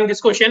doubts regarding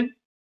this question?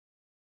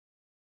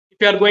 If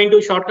you are going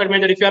to shortcut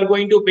method, if you are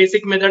going to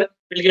basic method,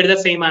 we'll get the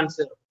same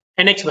answer.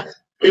 And next one.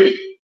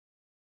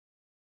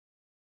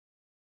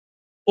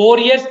 4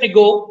 years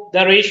ago,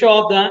 the ratio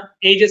of the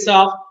ages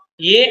of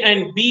A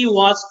and B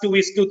was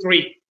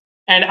 2:3.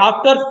 And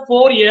after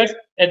 4 years,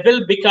 it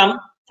will become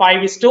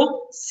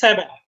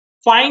 5:7.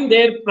 Find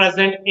their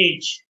present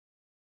age.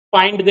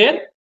 Find their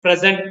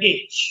present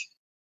age.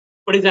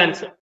 What is the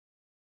answer?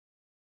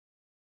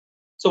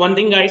 So one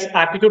thing, guys,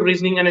 aptitude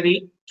reasoning అనేది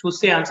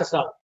చూస్తే answers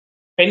రావు.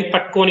 Pen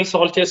పట్టుకొని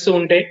solve చేస్తూ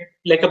ఉంటే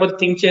లేకపోతే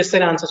think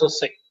చేస్తేనే answers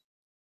వస్తాయి.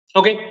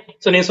 Okay,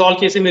 so నేను solve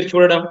చేసి మీరు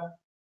చూడడం,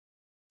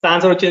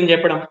 ఆన్సర్ వచ్చిందని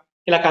చెప్పడం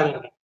ఇలా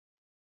కాదండి.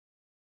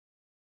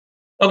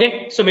 ఓకే,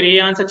 సో మీరు ఏ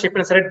ఆన్సర్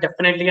చెప్పినా సరే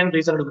డెఫినెట్లీ కానీ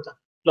రీజన్ అడుగుతాను.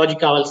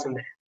 లాజిక్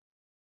కావాల్సిందే.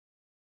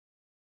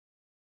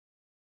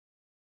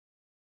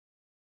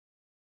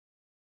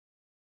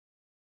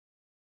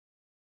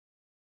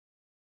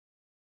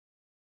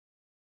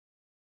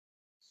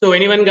 So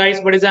anyone, guys,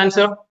 what is the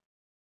answer?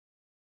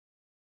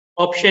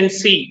 Option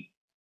C.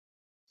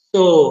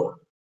 So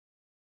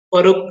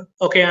Farooq,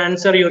 okay,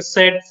 answer you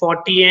said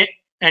 40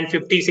 and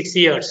 56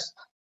 years.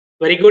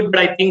 Very good, but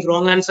I think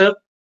wrong answer.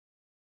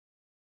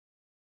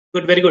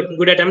 Good, very good.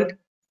 Good attempt.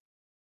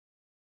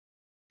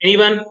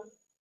 Anyone?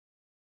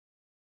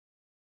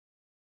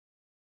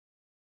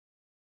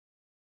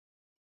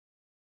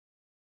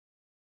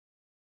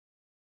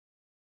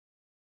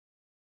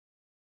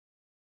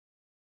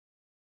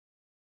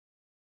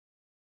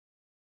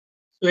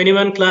 So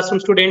anyone, classroom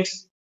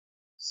students?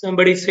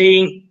 Somebody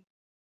saying,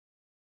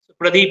 so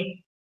Pradeep,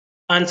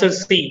 answer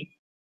C.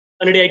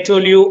 Already I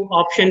told you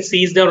option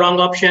C is the wrong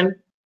option.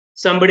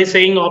 Somebody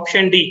saying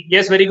option D.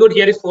 Yes, very good.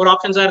 Here is 4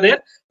 options are there.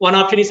 1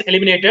 option is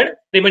eliminated.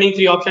 Remaining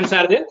 3 options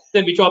are there.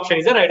 Then which option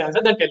is the right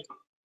answer? Then tell me.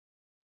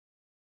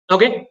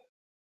 Okay.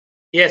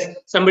 Yes.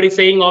 Somebody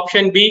saying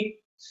option B.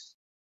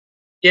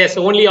 Yes.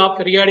 Only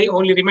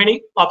remaining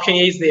option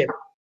A is there.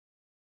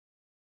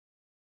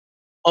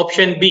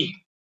 Option B.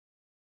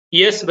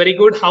 Yes. Very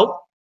good. How?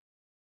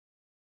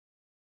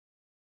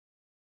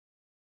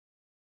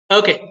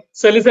 Okay.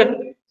 So listen.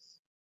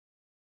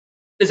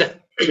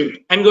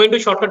 I'm going to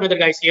shortcut method,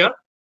 guys, here.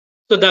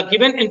 So the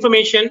given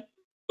information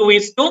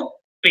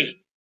 2:3.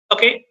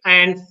 Okay,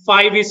 and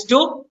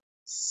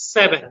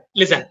 5:7.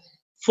 Listen,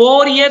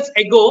 4 years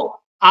ago,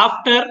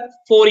 after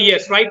 4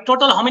 years, right?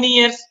 Total how many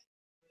years?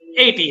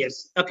 8 years.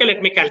 Okay,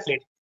 let me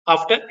calculate.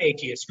 After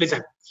 8 years,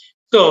 listen.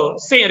 So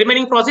say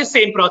remaining process,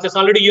 same process.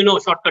 Already you know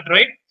shortcut,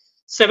 right?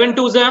 7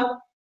 2s are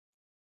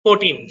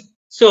 14.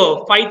 So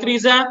 5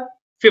 3s are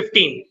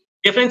 15.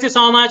 Difference is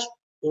how much?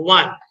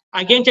 1.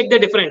 Again check the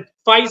difference.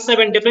 5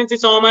 7 difference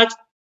is how much?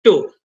 2.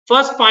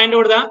 First find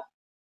out the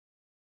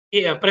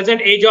present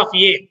age of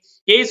A.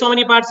 A is how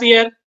many parts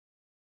here?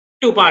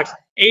 2 parts.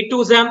 8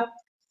 2s are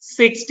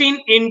 16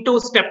 into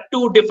step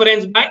 2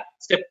 difference by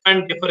step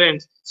 1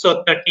 difference. So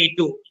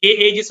 32. A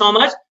age is how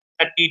much?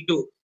 32.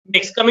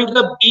 Next coming to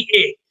the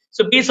BA.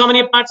 So B is how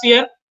many parts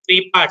here?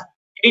 3 parts.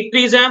 8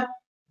 3s are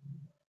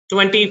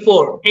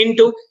 24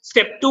 into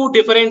step 2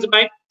 difference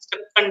by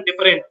step 1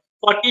 difference.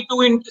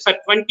 42 into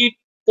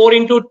 24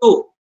 into 2,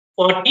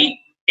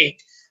 48.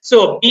 So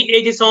B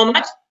age is how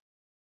much?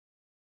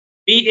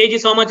 B age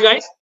is how much,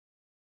 guys?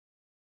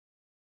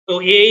 So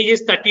A age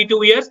is 32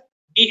 years.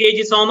 B age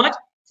is how much?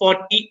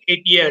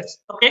 48 years.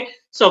 Okay.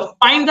 So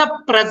find the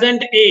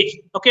present age.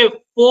 Okay.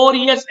 4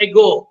 years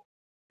ago.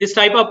 This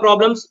type of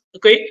problems,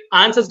 okay,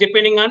 answers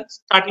depending on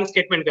starting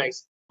statement,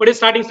 guys. What is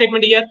starting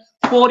statement here?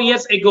 4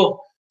 years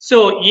ago. So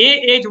A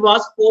age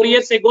was 4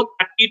 years ago,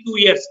 32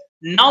 years.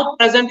 Now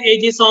present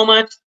age is how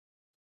much?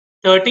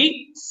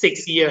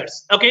 36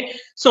 years. Okay,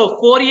 so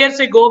 4 years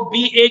ago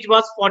B age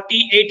was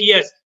 48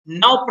 years.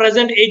 Now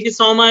present age is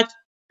how much?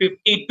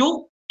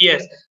 52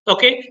 years.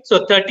 Okay,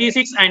 so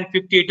 36 and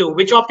 52.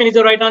 Which option is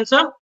the right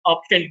answer?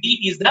 Option D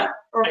is the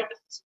right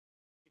answer.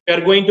 If you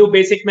are going to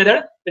basic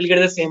method, we'll get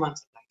the same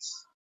answer, guys.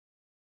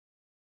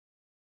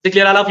 Is it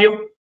clear, all of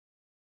you?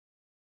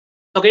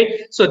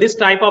 Okay, so this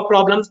type of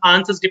problems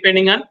answers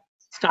depending on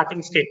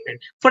starting statement.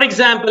 For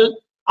example,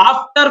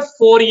 after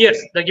 4 years,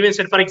 the given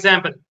said, for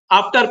example,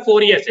 after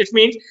 4 years, it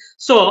means,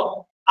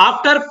 so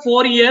after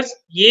 4 years,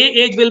 A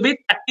age will be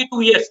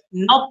 32 years.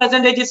 Now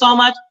present age is how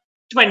much?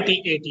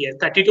 28 years.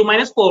 32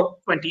 minus 4,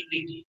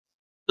 28 years.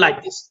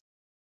 Like this.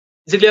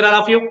 Is it clear, all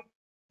of you?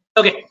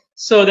 Okay,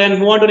 so then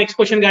move on to next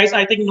question, guys.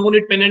 I think no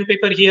need pen and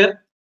paper here.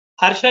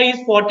 Harsha is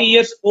 40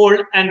 years old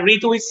and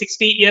Ritu is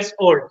 60 years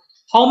old.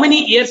 How many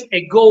years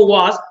ago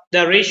was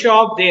the ratio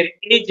of their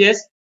ages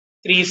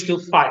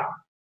 3:5?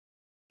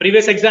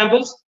 Previous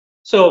examples.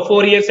 So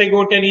 4 years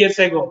ago, 10 years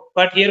ago.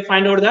 But here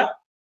find out the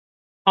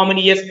how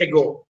many years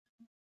ago.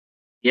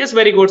 Yes,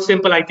 very good.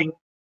 Simple, I think.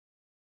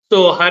 So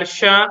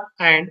Harsha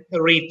and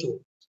Ritu.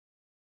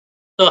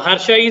 So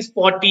Harsha is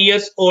 40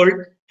 years old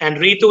and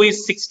Ritu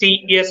is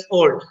 60 years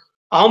old.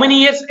 How many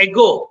years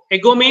ago?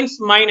 Ago means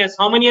minus.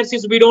 How many years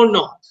is we don't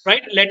know,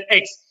 right? Let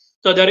X.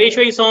 So the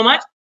ratio is how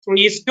much?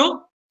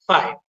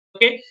 3:5.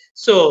 Okay.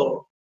 So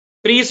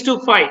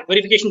 3:5.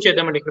 Verification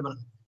cheddam.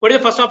 What is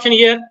the first option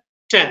here?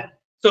 10.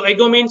 So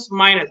ago means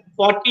minus.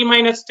 40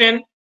 minus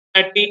 10,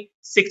 30.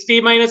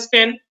 60 minus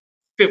 10,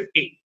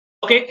 50.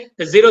 Okay.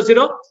 The 0,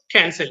 0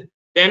 cancel.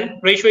 Then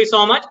ratio is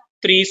how much?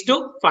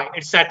 3:5.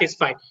 It's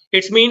satisfied.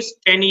 It means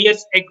 10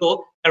 years ago,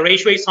 the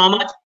ratio is how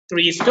much?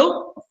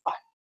 3:5.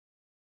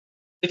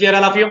 If you are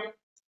all of you,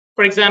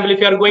 for example, if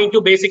you are going to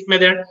basic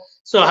method,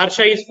 so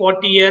Harsha is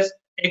 40 years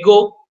ago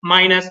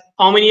minus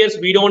how many years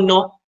we don't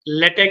know,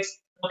 let X.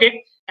 Okay,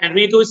 and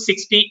Ritu is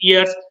 60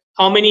 years.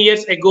 How many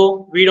years ago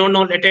we don't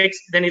know, let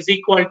X. Then is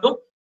equal to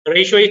the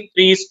ratio is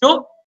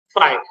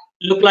 3:5.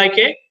 Look like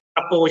a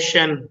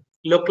proportion.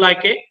 Look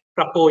like a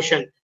proportion.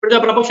 Put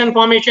the proportion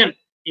formation.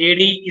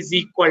 AD is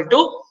equal to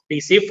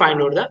BC. Find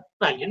out the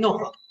value. No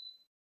problem.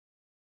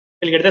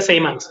 We'll get the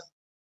same answer.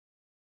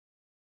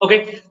 Okay,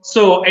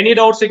 so any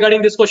doubts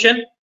regarding this question?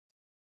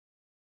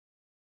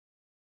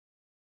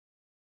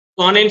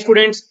 Online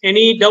students,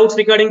 any doubts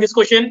regarding this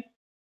question?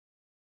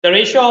 The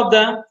ratio of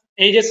the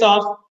ages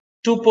of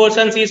two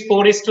persons is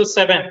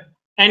 4:7,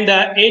 and the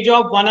age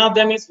of one of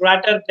them is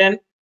greater than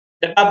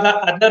that of the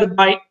other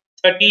by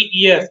 30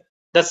 years.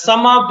 The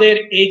sum of their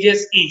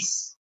ages is.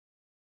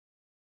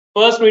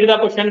 First, read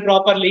the question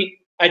properly.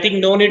 I think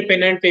no need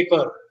pen and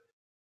paper.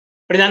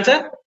 What is the answer?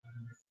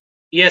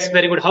 Yes,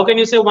 very good. How can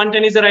you say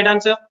 110 is the right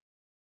answer?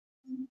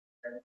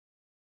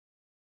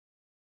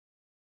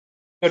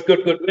 Good,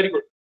 good, good. Very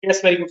good.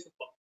 Yes, very good.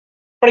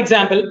 For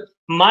example,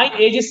 my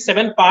age is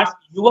 7 parts,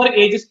 your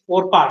age is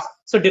 4 parts.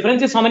 So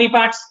difference is how many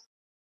parts?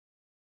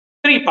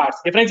 3 parts.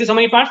 Difference is how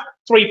many parts?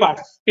 3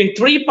 parts. In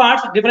 3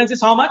 parts, difference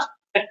is how much?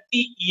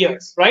 30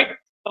 years, right?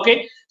 Okay.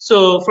 So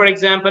for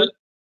example,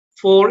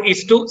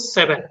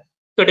 4:7.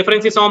 So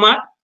difference is how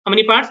much? How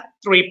many parts?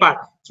 3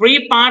 parts. 3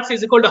 parts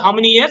is equal to how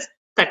many years?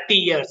 30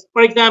 years.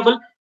 For example,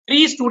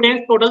 3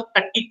 students total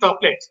 30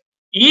 chocolates.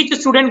 Each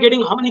student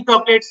getting how many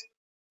chocolates?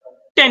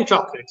 10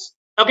 chocolates.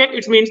 Okay,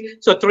 it means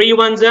so 3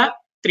 ones are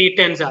 3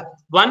 tens are.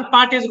 One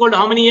part is equal to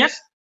how many years?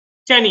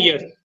 10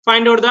 years.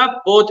 Find out the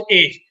both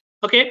age.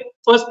 Okay,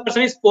 first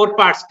person is 4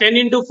 parts.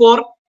 10 into 4,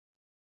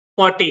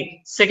 40.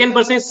 Second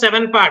person is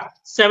 7 parts.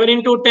 7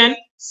 into 10,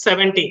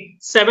 70.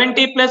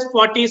 70 plus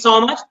 40 is how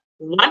much?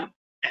 110.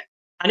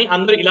 అని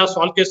అందరూ ఇలా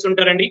solve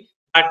చేస్తుంటారండి.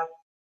 But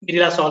మీరు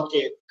ఇలా solve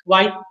చేయరు.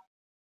 Why?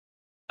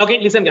 Okay,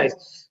 listen guys.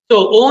 So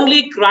only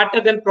greater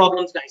than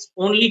problems, guys.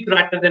 Only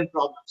greater than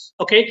problems.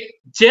 Okay,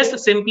 just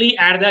simply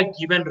add the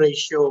given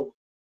ratio.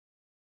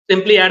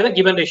 Simply add the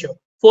given ratio.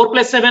 4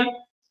 plus 7,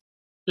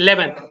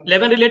 11.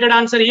 11 related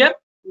answer here,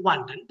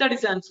 110. That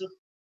is the answer.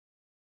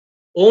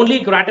 Only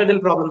greater than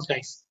problems,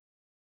 guys.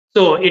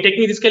 So ఈ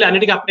technique తీసుకెళ్ళి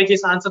అన్నిటికీ apply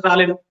చేసి answer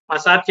రాలేదు. మా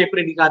sir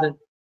చెప్పారు ఇది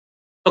కాదండి.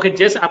 Okay,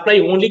 just apply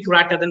only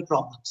greater than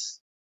problems.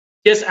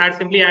 Just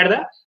simply add the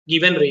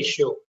given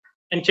ratio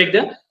and check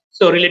the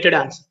related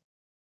answer.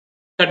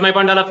 Got my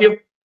point, all of you?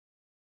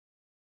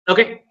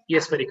 Okay,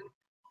 yes, very good.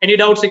 Any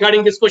doubts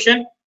regarding this question?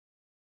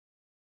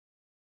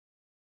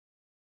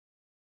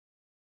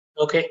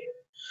 Okay,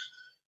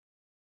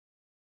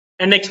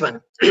 and next one.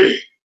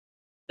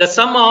 the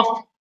sum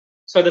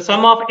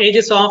of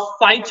ages of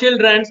 5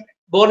 children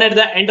born at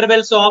the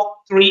intervals of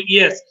 3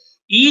 years,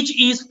 each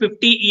is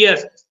 50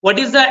 years. What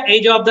is the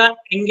age of the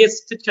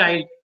youngest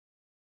child?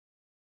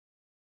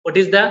 What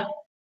is the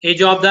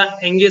age of the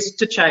youngest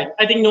child?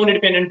 I think no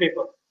need pen and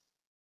paper.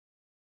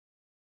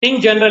 Think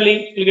generally,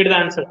 you get the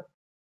answer.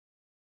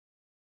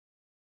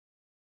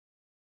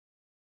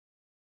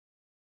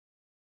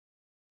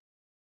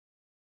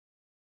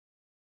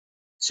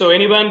 So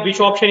anyone, which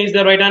option is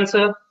the right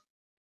answer?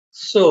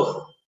 So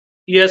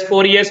yes,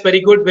 4 years.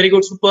 Very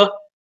good, super.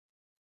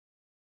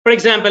 For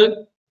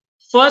example,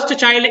 first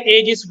child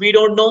age is we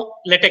don't know.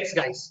 Let X,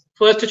 guys.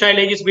 First child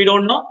age is we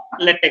don't know.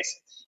 Let X.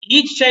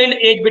 Each child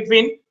age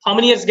between how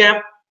many years gap?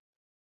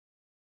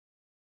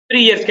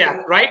 3 years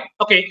gap, right?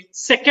 Okay.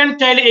 Second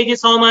child age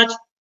is how much?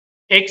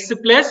 X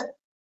plus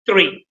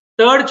 3.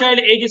 Third child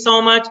age is how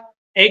much?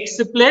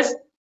 X plus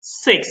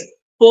 6.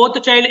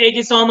 Fourth child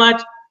age is how much?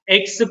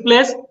 X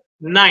plus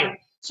 9.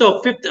 So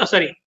fifth,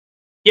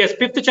 yes,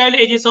 fifth child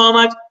age is how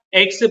much?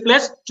 X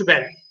plus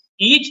 12.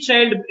 Each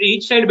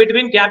child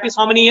between gap is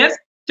how many years?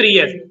 3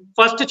 years.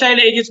 First child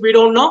age is we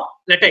don't know.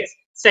 Let X.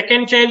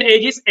 Second child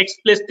age is X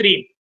plus 3.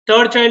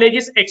 Third child age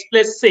is X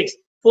plus 6.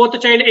 Fourth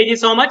child age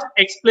is how much?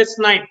 X plus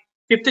 9.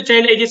 Fifth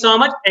child age is how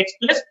much? X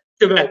plus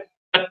 12.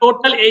 The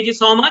total age is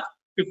how much?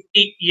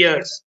 50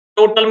 years.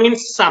 Total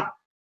means sum.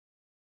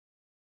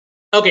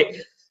 Okay.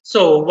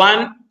 So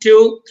 1,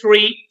 2,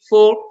 3,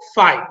 4,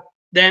 5.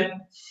 Then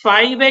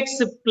 5x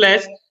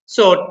plus,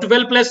 so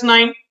 12 plus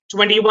 9,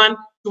 21.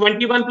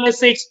 21 plus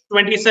 6,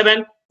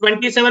 27.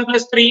 27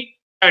 plus 3,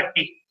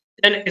 30.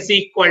 Then is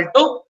equal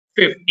to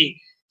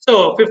 50. So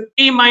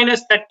 50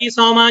 minus 30 is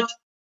how much?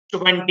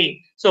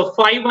 20. So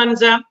 5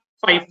 ones are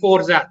 5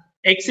 fours are.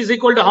 X is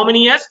equal to how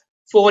many years?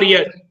 4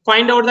 years.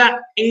 Find out the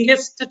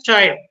youngest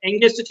child.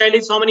 Youngest child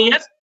is how many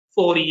years?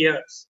 4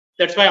 years.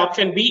 That's why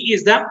option B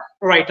is the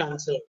right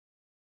answer.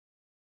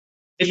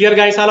 Clear,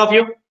 guys, all of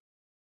you?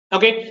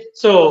 Okay.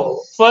 So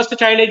first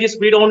child age is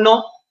we don't know.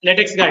 Let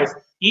X, guys.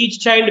 Each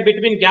child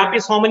between gap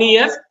is how many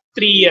years?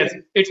 3 years.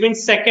 It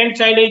means second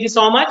child age is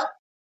how much?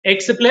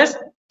 X plus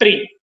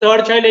 3.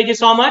 Third child age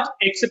is how much?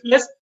 X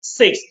plus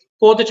 6.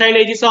 Fourth child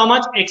age is how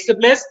much? X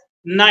plus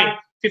 9.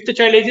 Fifth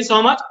child age is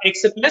how much?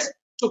 X plus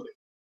 2.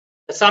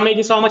 The sum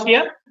age is how much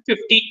here?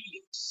 50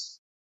 years.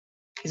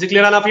 Is it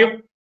clear, all of you?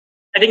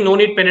 I think no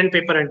need pen and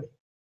paper. And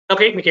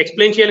okay, we can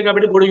explain here,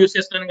 but use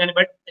this, but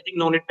I think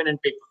no need pen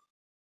and paper.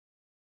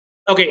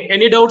 Okay,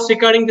 any doubts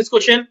regarding this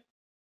question?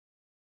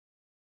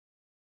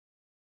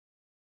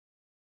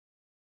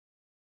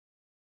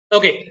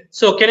 Okay,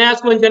 so can I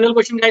ask one general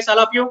question, guys, all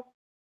of you?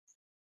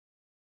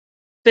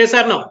 Yes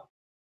or no?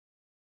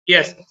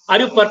 Yes. Are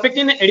you perfect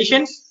in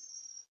additions?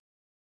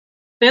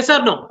 Yes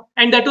or no?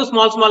 And that too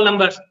small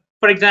numbers.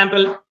 For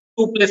example,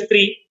 2 plus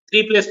 3,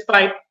 3 plus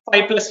 5,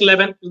 5 plus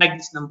 11, like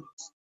these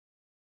numbers.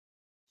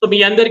 So మీ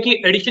అందరికి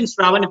additions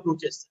రావని prove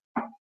చేస్తాను.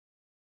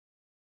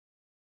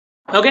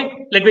 Okay,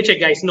 let me check,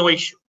 guys. No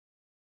issue.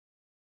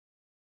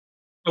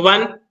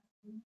 1,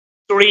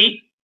 3,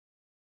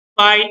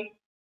 5,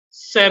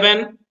 7,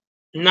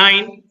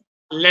 9,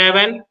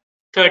 11,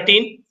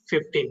 13,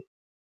 15.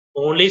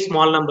 Only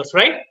small numbers,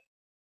 right?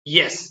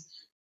 Yes.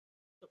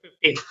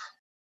 15.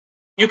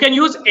 You can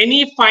use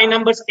any 5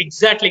 numbers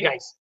exactly,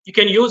 guys. You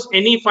can use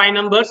any 5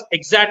 numbers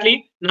exactly.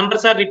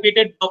 Numbers are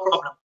repeated, no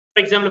problem.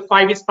 For example,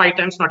 5 is 5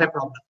 times, not a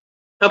problem.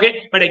 Okay,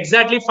 but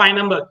exactly 5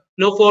 numbers,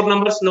 no 4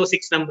 numbers, no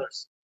 6 numbers.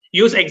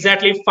 Use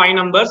exactly 5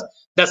 numbers.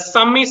 The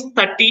sum is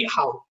 30.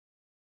 How?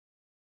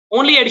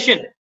 Only addition,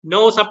 no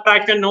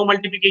subtraction, no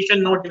multiplication,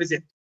 no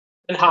division.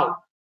 And how?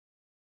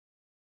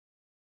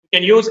 You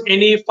can use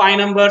any 5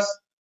 numbers.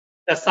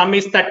 The sum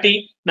is 30.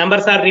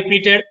 Numbers are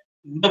repeated,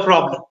 no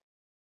problem.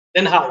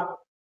 Then how?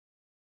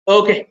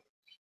 Okay.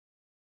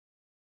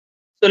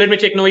 So let me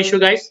check. No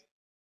issue, guys.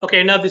 Okay,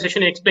 end of the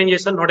session. Explain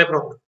yes or not a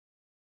problem.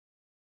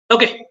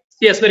 Okay.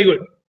 Yes, very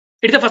good.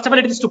 It's the first of all,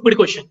 it is a stupid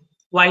question.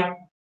 Why?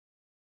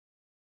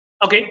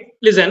 Okay,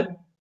 listen.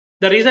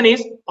 The reason is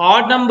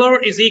odd number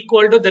is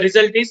equal to the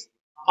result is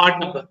odd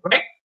number,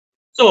 right?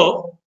 So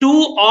 2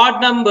 odd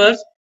numbers,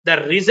 the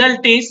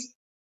result is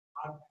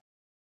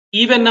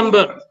even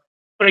number.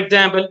 For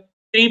example,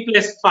 3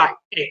 plus 5.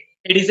 Okay,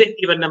 it is an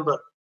even number.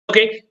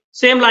 Okay,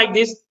 same like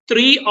this.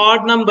 3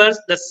 odd numbers,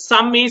 the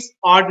sum is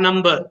odd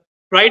number,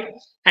 right?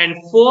 And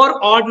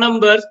 4 odd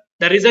numbers,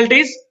 the result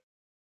is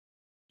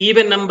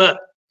even number.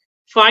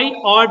 5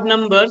 odd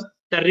numbers,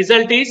 the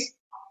result is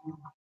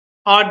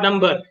odd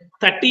number.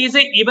 30 is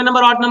a even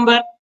number, odd number,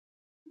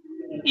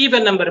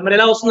 even number. But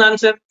ela vastundi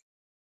answer?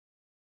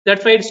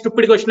 That's why it's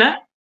stupid question.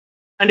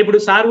 And ఇప్పుడు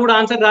sir కూడా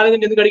answer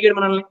రాలేదని ఎందుకు అడిగాడు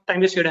మనల్ని? Time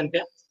waste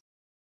చేయడానికి.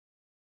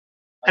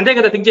 అంతే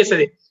కదా think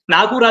చేసేది.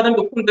 నాకు రాదని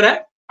ఒప్పుకుంటారా?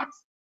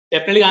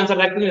 Definitely answer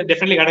రాకపోతే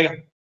definitely అడగం.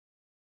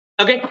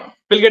 Okay,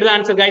 we'll get the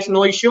answer, guys.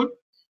 No issue.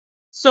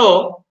 So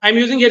I'm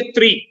using here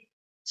 3.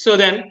 So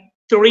then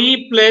 3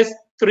 plus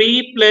 3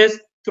 plus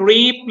 3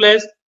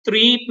 plus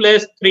 3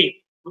 plus 3.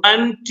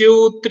 1, 2,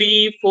 3,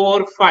 4,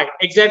 5.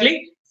 Exactly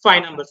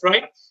 5 numbers,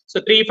 right? So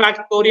 3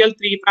 factorial,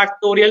 3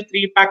 factorial,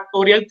 3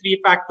 factorial, 3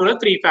 factorial,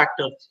 3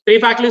 factorial. 3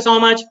 factorial is how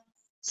much?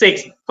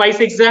 6. 5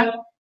 6 is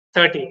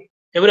 30.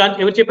 Ever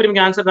చెప్పారు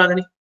మీకు answer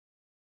రాదని?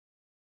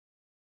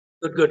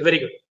 Good, very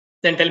good.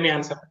 Then tell me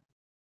answer.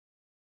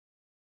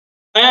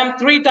 I am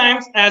 3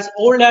 times as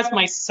old as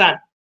my son.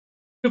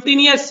 15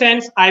 years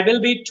since I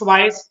will be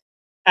twice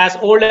as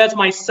old as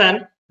my son.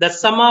 The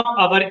sum of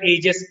our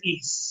ages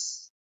is.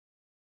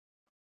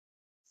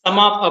 Sum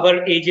of our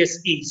ages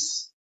is.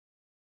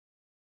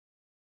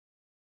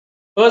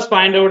 First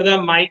find out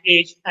the my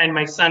age and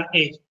my son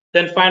age.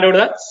 Then find out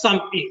the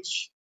sum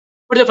age.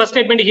 Put the first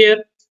statement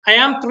here. I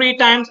am 3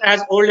 times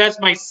as old as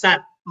my son.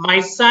 My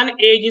son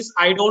age is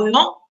I don't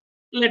know.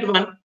 Let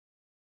one.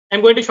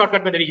 I'm going to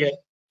shortcut method here.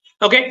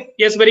 Okay.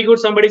 Yes, very good.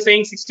 Somebody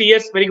saying 60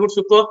 years. Very good.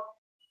 Super.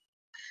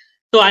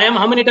 So I am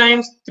how many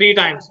times? 3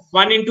 times.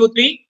 1 into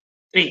 3,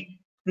 3.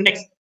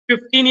 Next,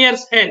 15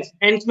 years hence.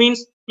 Hence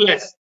means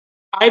plus.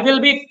 I will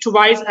be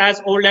twice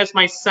as old as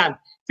my son.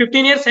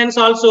 15 years hence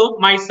also,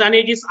 my son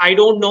age is I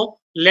don't know.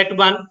 Let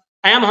one.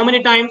 I am how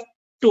many times?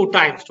 2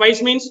 times.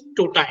 Twice means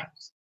 2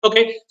 times.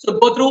 Okay. So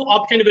go through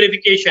option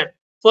verification.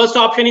 First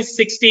option is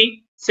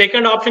 60.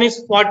 Second option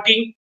is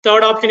 40.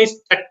 Third option is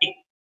 30.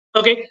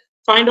 Okay.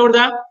 Find out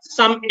the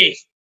sum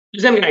age.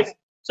 Listen, guys.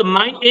 So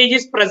my age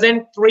is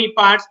present 3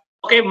 parts.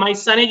 Okay, my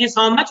son age is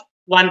how much?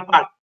 1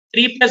 part.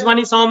 3 plus 1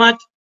 is how much?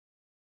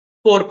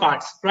 4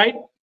 parts, right?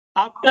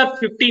 After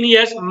 15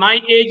 years,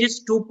 my age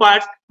is 2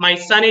 parts. My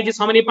son age is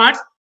how many parts?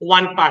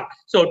 1 part.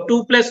 So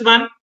 2 plus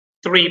 1,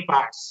 3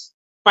 parts.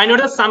 Find out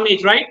the sum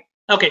age, right?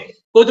 Okay,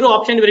 go through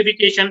option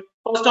verification.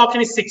 First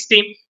option is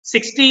 60.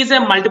 60 is a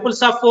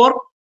multiples of 4.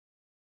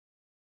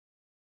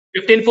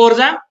 15 4s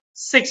are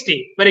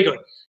 60. Very good.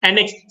 And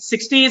next,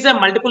 60 is a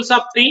multiples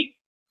of 3.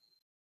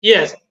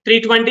 Yes,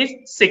 320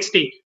 is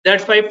 60.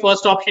 That's why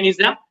first option is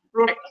the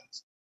right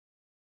answer.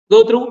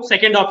 Go through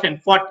second option,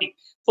 40.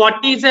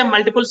 40 is a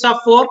multiples of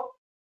 4.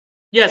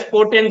 Yes,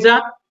 4 tens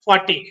are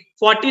 40.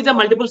 40 is a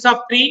multiples of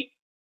 3.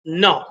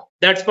 No,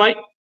 that's why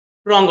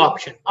wrong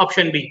option.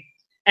 Option B.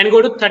 And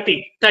go to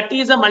 30. 30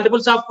 is a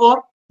multiples of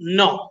 4.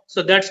 No,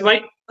 so that's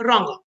why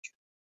wrong option.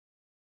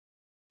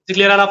 Is it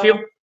clear, all of you?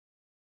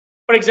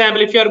 For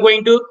example, if you are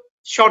going to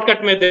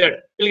shortcut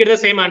method, you'll get the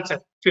same answer.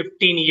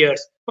 15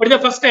 years. What is the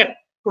first step?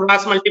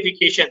 Cross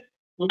multiplication.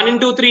 1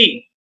 into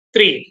 3,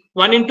 3.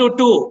 1 into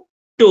 2,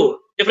 2.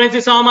 Difference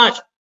is how much?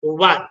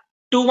 1.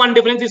 2, 1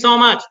 difference is how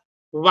much?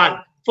 1.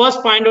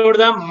 First find out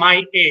the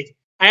my age.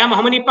 I am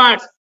how many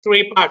parts?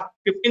 3 parts.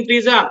 15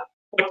 3s are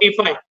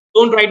 45.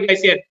 Don't write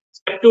guys here.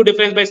 Step 2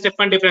 difference by step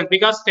 1 difference,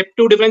 because step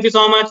 2 difference is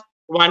how much?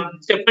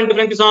 1. Step 1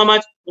 difference is how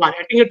much? 1.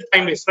 I think it's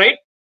time is right.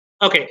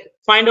 Okay.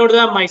 Find out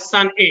the my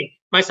son age.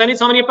 My son is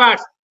how many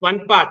parts?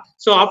 1 part.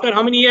 So after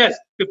how many years?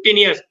 15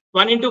 years.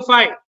 1 into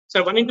 5.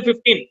 So 1 into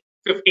 15.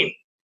 15.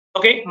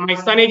 Okay. My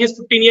son age is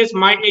 15 years.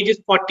 My age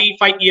is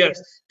 45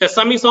 years. The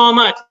sum is how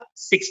much?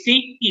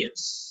 60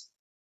 years.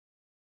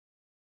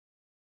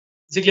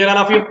 Is it clear, all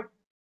of you?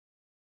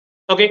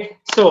 Okay.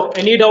 So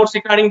any doubts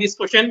regarding this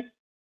question?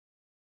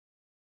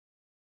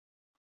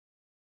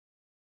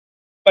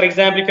 For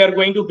example, if you are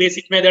going to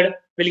basic method,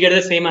 we'll get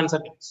the same answer.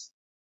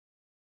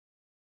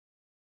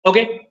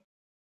 Okay.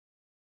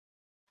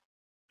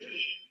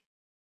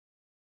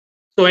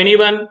 So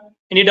anyone,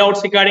 any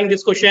doubts regarding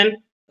this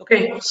question?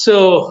 Okay,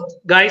 so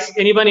guys,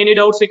 anyone, any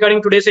doubts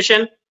regarding today's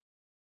session?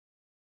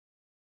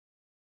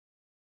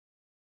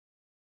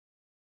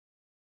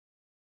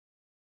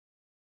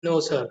 No,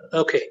 sir.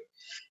 Okay.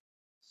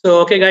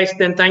 So, okay, guys,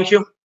 then thank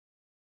you.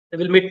 We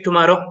will meet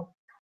tomorrow.